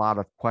asking a lot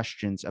of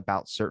questions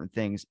about certain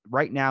things.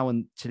 Right now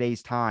in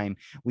today's time,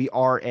 we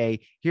are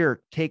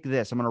here, take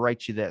this, I'm going to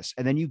write you this,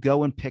 and then you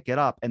go and pick it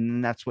up, and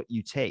then that's what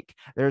you take.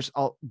 There's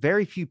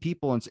very few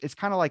people, and it's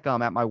kind of like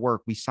at my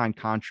work, we sign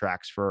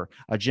contracts for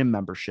a gym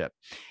membership,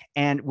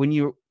 and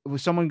when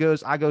someone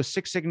goes, I go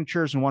 6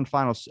 signatures and one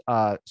final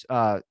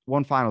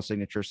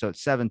signature, so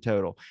it's 7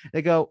 total.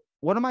 They go,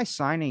 what am I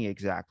signing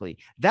exactly?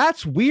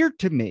 That's weird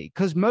to me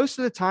because most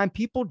of the time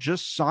people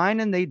just sign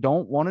and they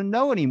don't want to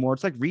know anymore.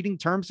 It's like reading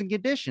terms and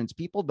conditions.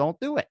 People don't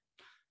do it.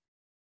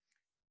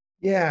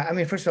 Yeah, I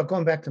mean, first of all,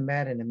 going back to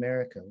Mad in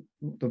America,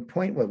 the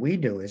point what we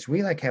do is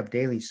we like have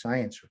daily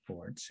science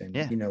reports, and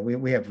Yeah.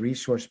 we have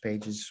resource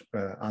pages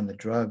on the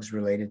drugs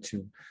related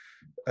to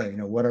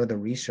what are the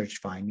research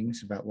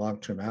findings about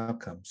long-term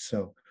outcomes.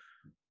 So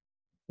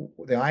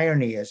the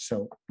irony is,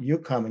 so you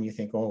come and you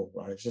think, oh,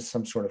 well, it's just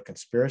some sort of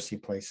conspiracy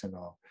place and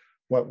all.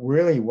 What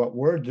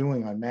we're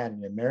doing on Mad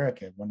in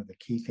America, one of the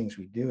key things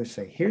we do is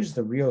say, here's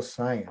the real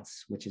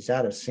science, which is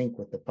out of sync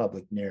with the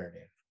public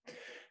narrative.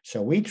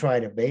 So we try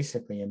to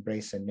basically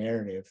embrace a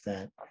narrative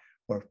that,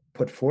 or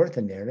put forth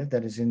a narrative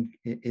that is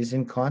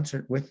in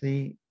concert with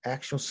the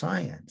actual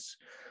science.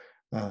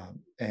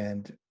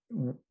 And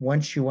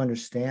once you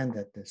understand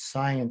that the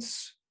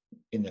science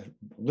in the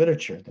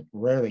literature that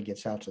rarely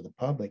gets out to the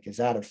public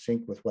is out of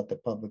sync with what the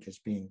public is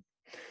being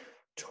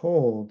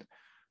told,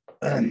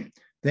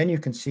 then you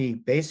can see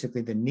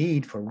basically the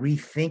need for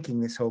rethinking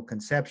this whole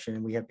conception.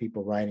 And we have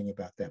people writing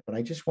about that. But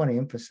I just want to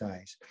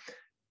emphasize,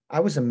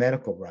 I was a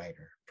medical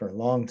writer for a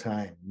long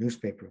time,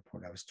 newspaper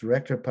reporter. I was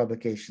director of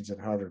publications at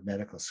Harvard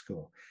Medical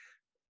School.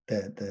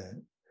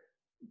 The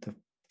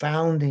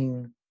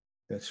founding,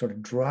 the sort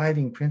of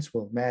driving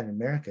principle of Mad in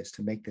America is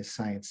to make this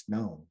science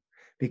known,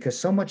 because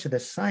so much of the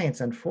science,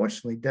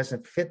 unfortunately,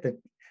 doesn't fit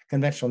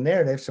conventional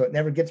narrative, so it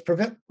never gets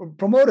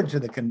promoted to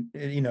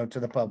to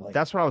the public.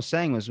 That's what I was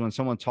saying was when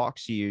someone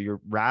talks to you, you're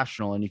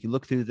rational. And if you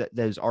look through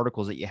those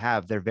articles that you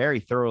have, they're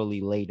very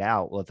thoroughly laid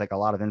out with like a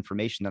lot of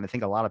information that I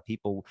think a lot of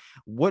people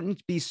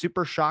wouldn't be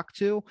super shocked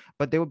to,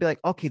 but they would be like,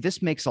 okay,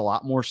 this makes a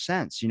lot more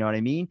sense. You know what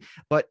I mean?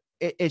 But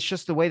it's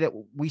just the way that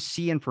we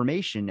see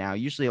information now.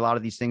 Usually a lot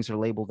of these things are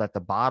labeled at the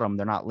bottom.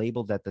 They're not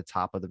labeled at the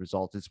top of the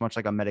results. It's much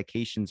like a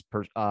medication's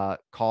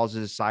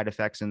causes, side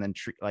effects, and then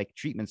like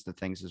treatments to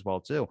things as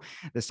well too.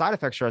 The side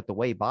effects are at the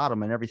way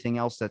bottom, and everything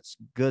else that's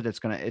good it's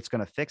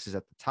gonna fix is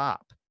at the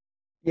top.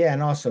 Yeah,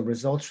 and also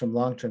results from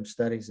long-term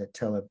studies that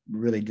tell a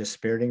really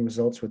dispiriting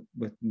results with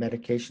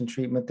medication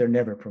treatment, they're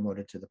never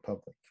promoted to the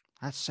public.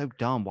 That's so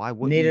dumb. Why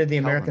wouldn't you Neither the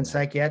tell American them that?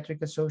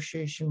 Psychiatric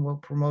Association will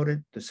promote it,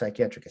 the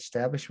psychiatric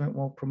establishment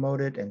won't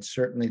promote it, and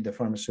certainly the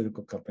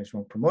pharmaceutical companies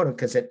won't promote it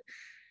because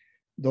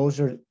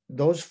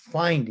those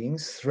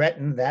findings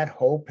threaten that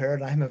whole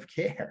paradigm of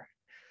care.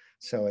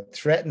 So it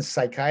threatens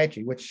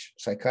psychiatry, which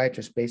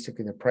psychiatrists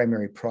basically their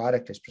primary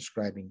product is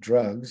prescribing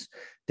drugs.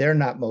 They're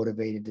not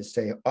motivated to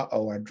say,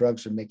 uh-oh, our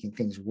drugs are making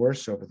things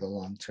worse over the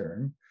long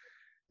term.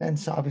 And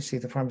so obviously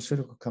the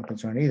pharmaceutical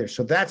companies aren't either.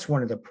 So that's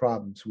one of the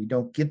problems. We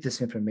don't get this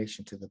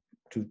information to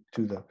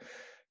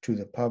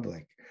the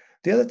public.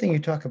 The other thing you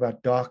talk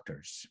about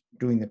doctors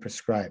doing the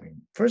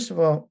prescribing. First of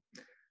all,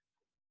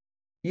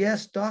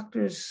 yes,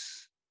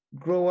 doctors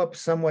grow up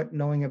somewhat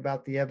knowing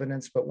about the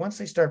evidence, but once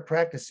they start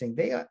practicing,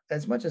 they are,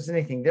 as much as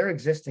anything, they're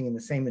existing in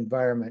the same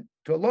environment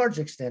to a large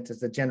extent as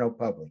the general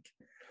public.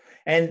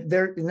 And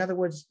they're, in other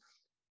words,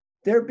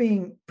 they're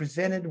being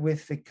presented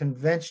with the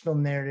conventional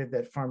narrative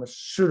that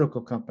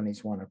pharmaceutical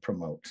companies want to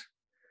promote.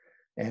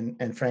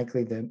 And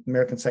frankly, the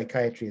American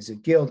Psychiatry is a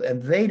guild,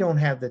 and they don't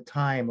have the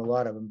time, a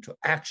lot of them, to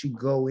actually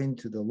go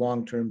into the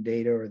long-term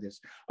data or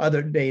this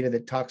other data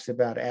that talks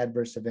about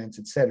adverse events,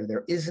 et cetera.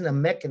 There isn't a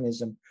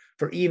mechanism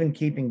for even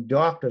keeping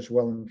doctors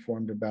well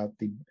informed about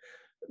the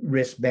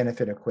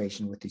risk-benefit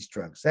equation with these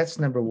drugs. That's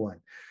number one.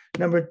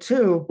 Number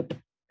two,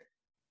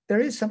 there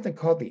is something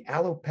called the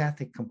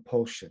allopathic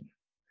compulsion.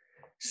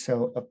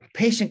 So a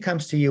patient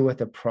comes to you with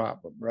a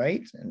problem,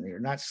 right? And you're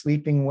not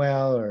sleeping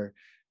well, or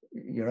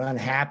you're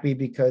unhappy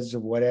because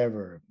of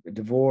whatever, a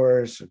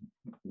divorce,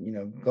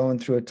 going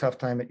through a tough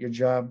time at your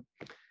job.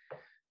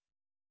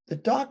 The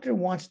doctor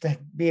wants to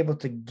be able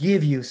to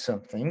give you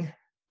something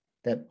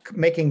that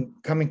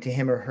coming to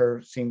him or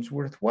her seems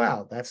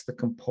worthwhile. That's the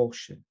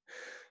compulsion.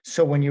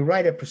 So when you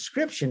write a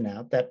prescription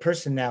now, that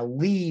person now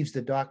leaves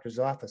the doctor's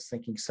office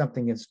thinking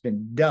something has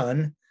been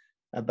done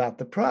about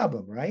the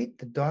problem, right?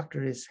 The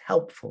doctor is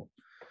helpful.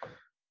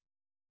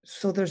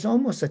 So there's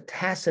almost a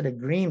tacit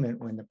agreement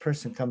when the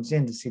person comes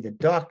in to see the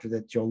doctor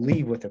that you'll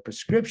leave with a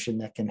prescription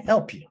that can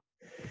help you.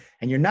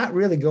 And you're not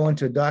really going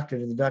to a doctor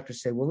to the doctor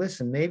say, well,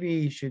 listen, maybe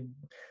you should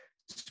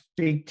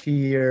speak to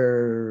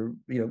your,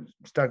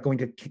 start going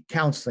to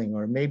counseling,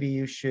 or maybe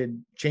you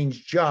should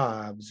change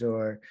jobs,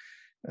 or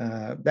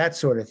that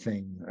sort of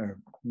thing. Or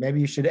maybe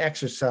you should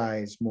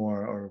exercise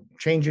more, or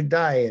change your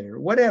diet, or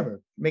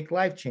whatever, make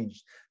life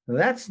changes. Now,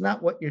 that's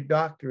not what your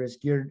doctor is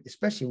geared,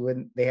 especially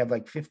when they have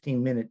like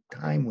 15-minute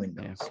time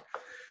windows. Yeah.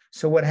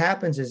 So what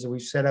happens is we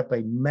set up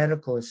a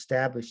medical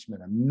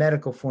establishment, a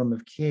medical form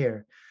of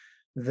care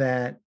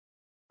that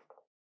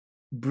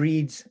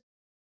breeds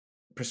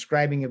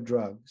prescribing of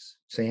drugs,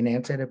 say an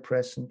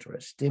antidepressant or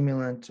a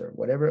stimulant or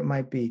whatever it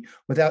might be,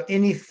 without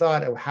any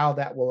thought of how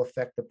that will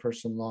affect the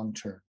person long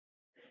term.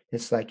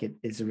 It's like it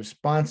is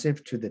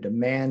responsive to the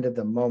demand of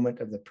the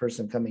moment of the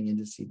person coming in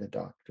to see the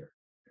doctor.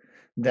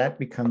 That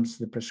becomes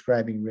the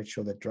prescribing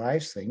ritual that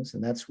drives things.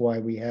 And that's why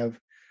we have,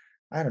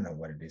 I don't know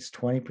what it is,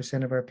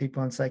 20% of our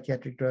people on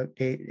psychiatric drug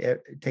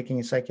taking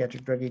a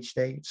psychiatric drug each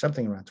day,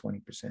 something around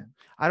 20%.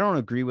 I don't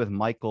agree with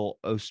Michael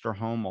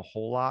Osterholm a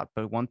whole lot,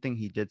 but one thing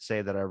he did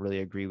say that I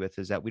really agree with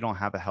is that we don't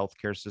have a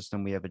healthcare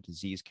system. We have a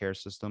disease care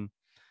system.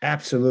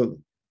 Absolutely.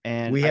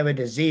 And we have a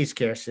disease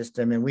care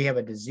system, and we have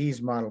a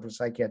disease model for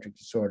psychiatric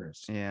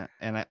disorders. Yeah.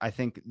 And I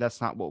think that's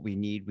not what we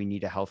need. We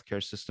need a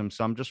healthcare system.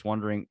 So I'm just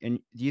wondering, and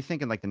do you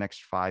think in like the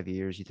next 5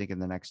 years, you think in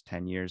the next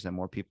 10 years that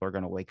more people are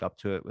going to wake up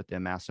to it with the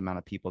mass amount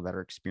of people that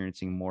are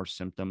experiencing more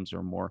symptoms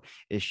or more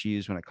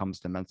issues when it comes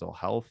to mental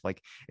health?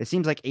 Like it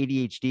seems like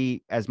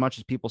ADHD, as much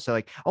as people say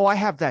like, oh, I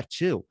have that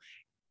too,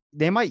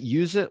 they might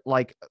use it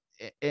like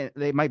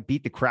they might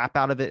beat the crap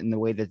out of it in the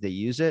way that they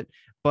use it.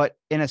 But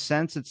in a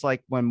sense, it's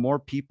like when more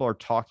people are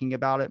talking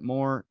about it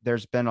more,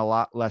 there's been a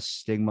lot less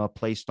stigma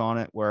placed on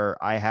it, where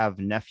I have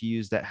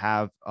nephews that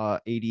have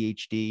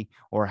ADHD,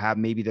 or have,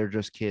 maybe they're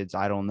just kids.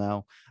 I don't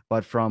know.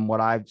 But from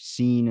what I've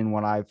seen and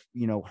what I've,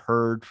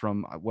 heard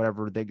from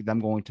whatever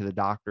them going to the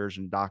doctors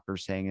and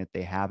doctors saying that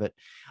they have it,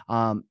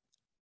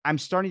 I'm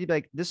starting to be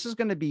like, this is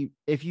going to be,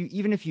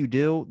 even if you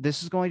do,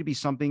 this is going to be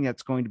something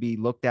that's going to be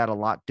looked at a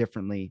lot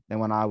differently than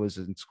when I was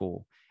in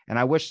school. And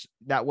I wish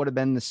that would have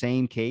been the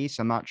same case.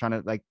 I'm not trying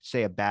to like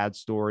say a bad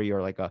story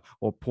or like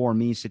or poor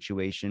me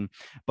situation.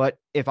 But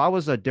if I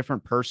was a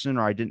different person,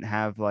 or I didn't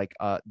have like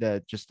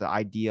the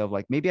idea of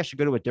like, maybe I should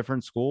go to a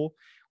different school,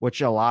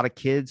 which a lot of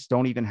kids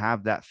don't even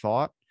have that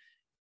thought.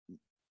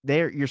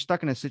 you're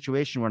stuck in a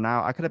situation where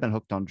now I could have been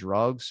hooked on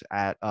drugs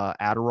at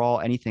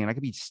Adderall, anything, and I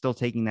could be still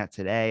taking that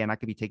today, and I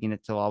could be taking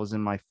it till I was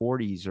in my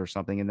 40s or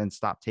something, and then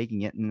stop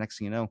taking it, and the next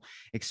thing you know,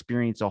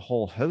 experience a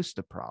whole host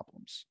of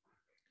problems.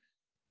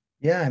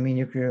 Yeah, I mean,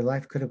 your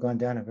life could have gone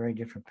down a very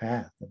different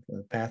path,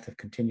 a path of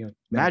continual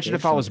Imagine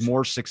if I medication. was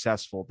more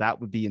successful.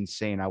 That would be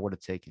insane. I would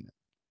have taken it.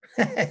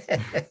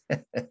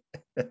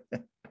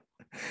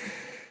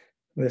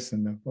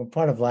 Listen, well,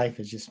 part of life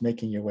is just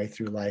making your way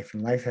through life,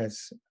 and life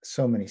has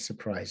so many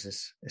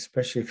surprises,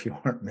 especially if you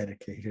aren't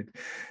medicated.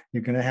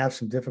 You're going to have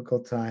some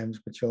difficult times,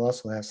 but you'll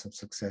also have some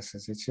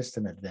successes. It's just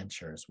an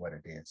adventure, is what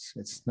it is.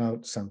 It's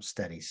not some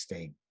steady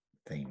state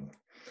thing.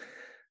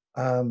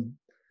 Um,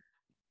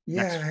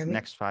 yeah, I mean,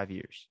 Next 5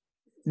 years.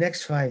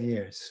 next 5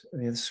 years. I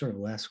mean, this is sort of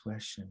the last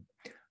question.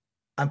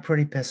 I'm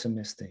pretty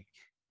pessimistic.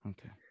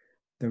 Okay.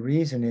 The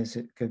reason is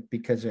it could,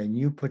 because when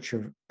you put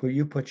your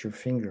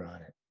finger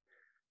on it,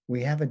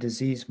 we have a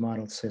disease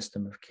model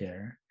system of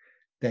care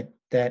that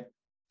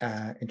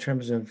in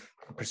terms of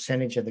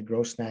percentage of the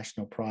gross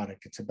national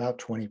product, it's about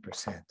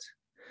 20%.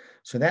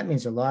 So that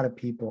means a lot of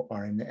people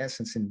are in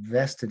essence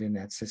invested in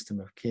that system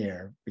of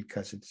care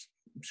because it's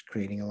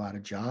creating a lot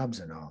of jobs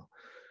and all.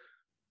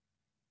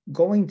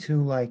 Going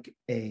to like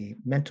a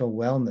mental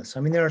wellness, I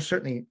mean, there's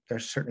certainly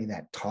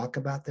that talk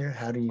about there.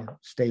 How do you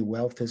stay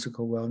well,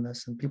 physical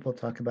wellness? And people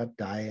talk about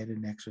diet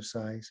and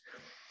exercise,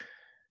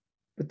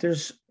 but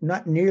there's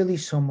not nearly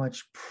so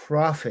much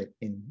profit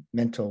in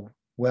mental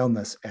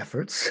wellness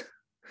efforts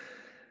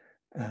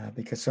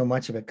because so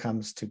much of it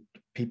comes to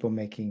people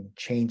making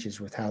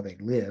changes with how they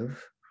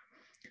live.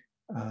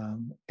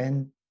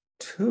 And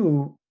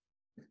two,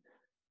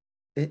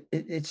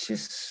 it's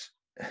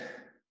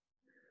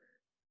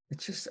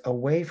just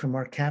away from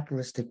our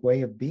capitalistic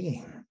way of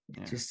being. It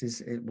Yeah. just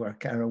is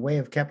our way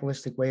of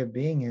capitalistic way of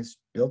being has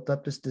built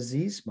up this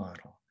disease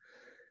model.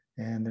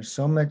 And there's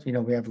so much,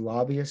 we have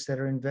lobbyists that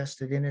are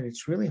invested in it.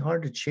 It's really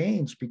hard to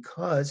change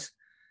because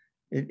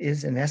it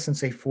is in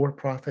essence a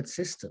for-profit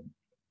system.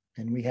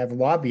 And we have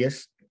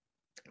lobbyists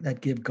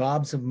that give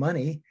gobs of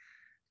money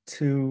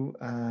to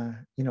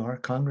our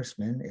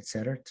congressmen, et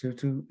cetera,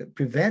 to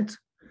prevent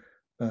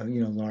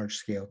large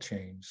scale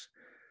change.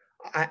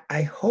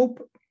 I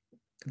hope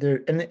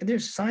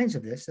there's signs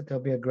of this, that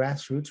there'll be a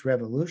grassroots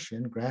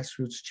revolution,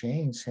 grassroots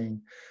change,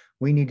 saying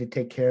we need to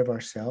take care of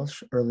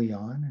ourselves early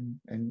on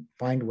and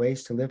find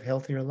ways to live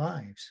healthier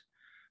lives.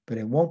 But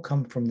it won't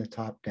come from the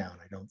top down,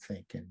 I don't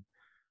think.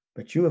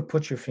 But you have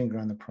put your finger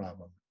on the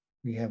problem.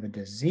 We have a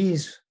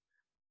disease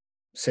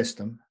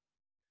system.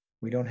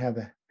 We don't have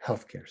a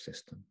healthcare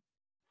system.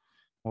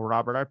 Well,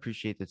 Robert, I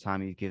appreciate the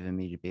time you've given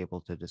me to be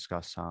able to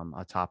discuss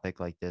a topic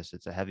like this.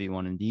 It's a heavy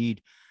one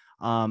indeed.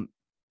 Um,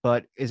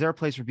 but is there a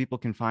place where people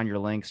can find your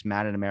links,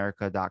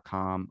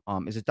 mattainamerica.com?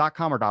 Is it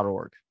 .com or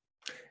 .org?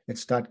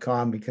 It's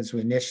 .com because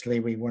we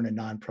weren't a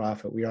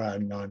nonprofit. We are a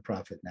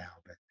nonprofit now.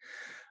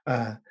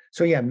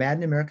 So yeah,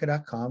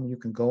 madinamerica.com. You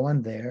can go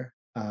on there.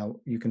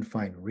 You can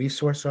find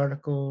resource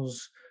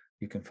articles.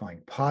 You can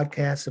find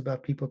podcasts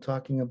about people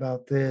talking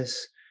about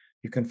this.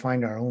 You can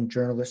find our own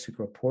journalistic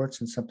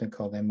reports in something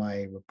called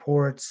MIA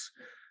Reports.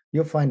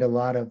 You'll find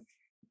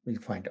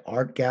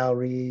art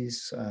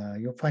galleries.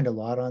 You'll find a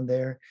lot on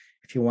there.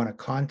 If you want to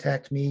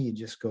contact me, you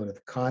just go to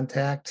the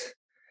contact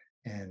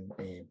and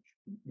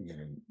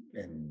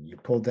and you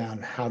pull down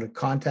how to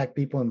contact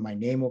people, and my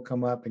name will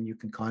come up, and you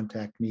can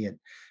contact me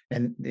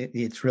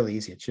it's really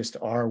easy. It's just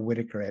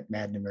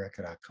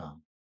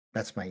rwhitaker@madinamerica.com.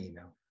 That's my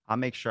email. I'll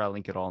make sure I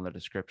link it all in the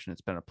description. It's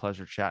been a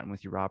pleasure chatting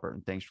with you, Robert,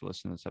 and thanks for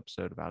listening to this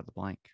episode of Out of the Blank.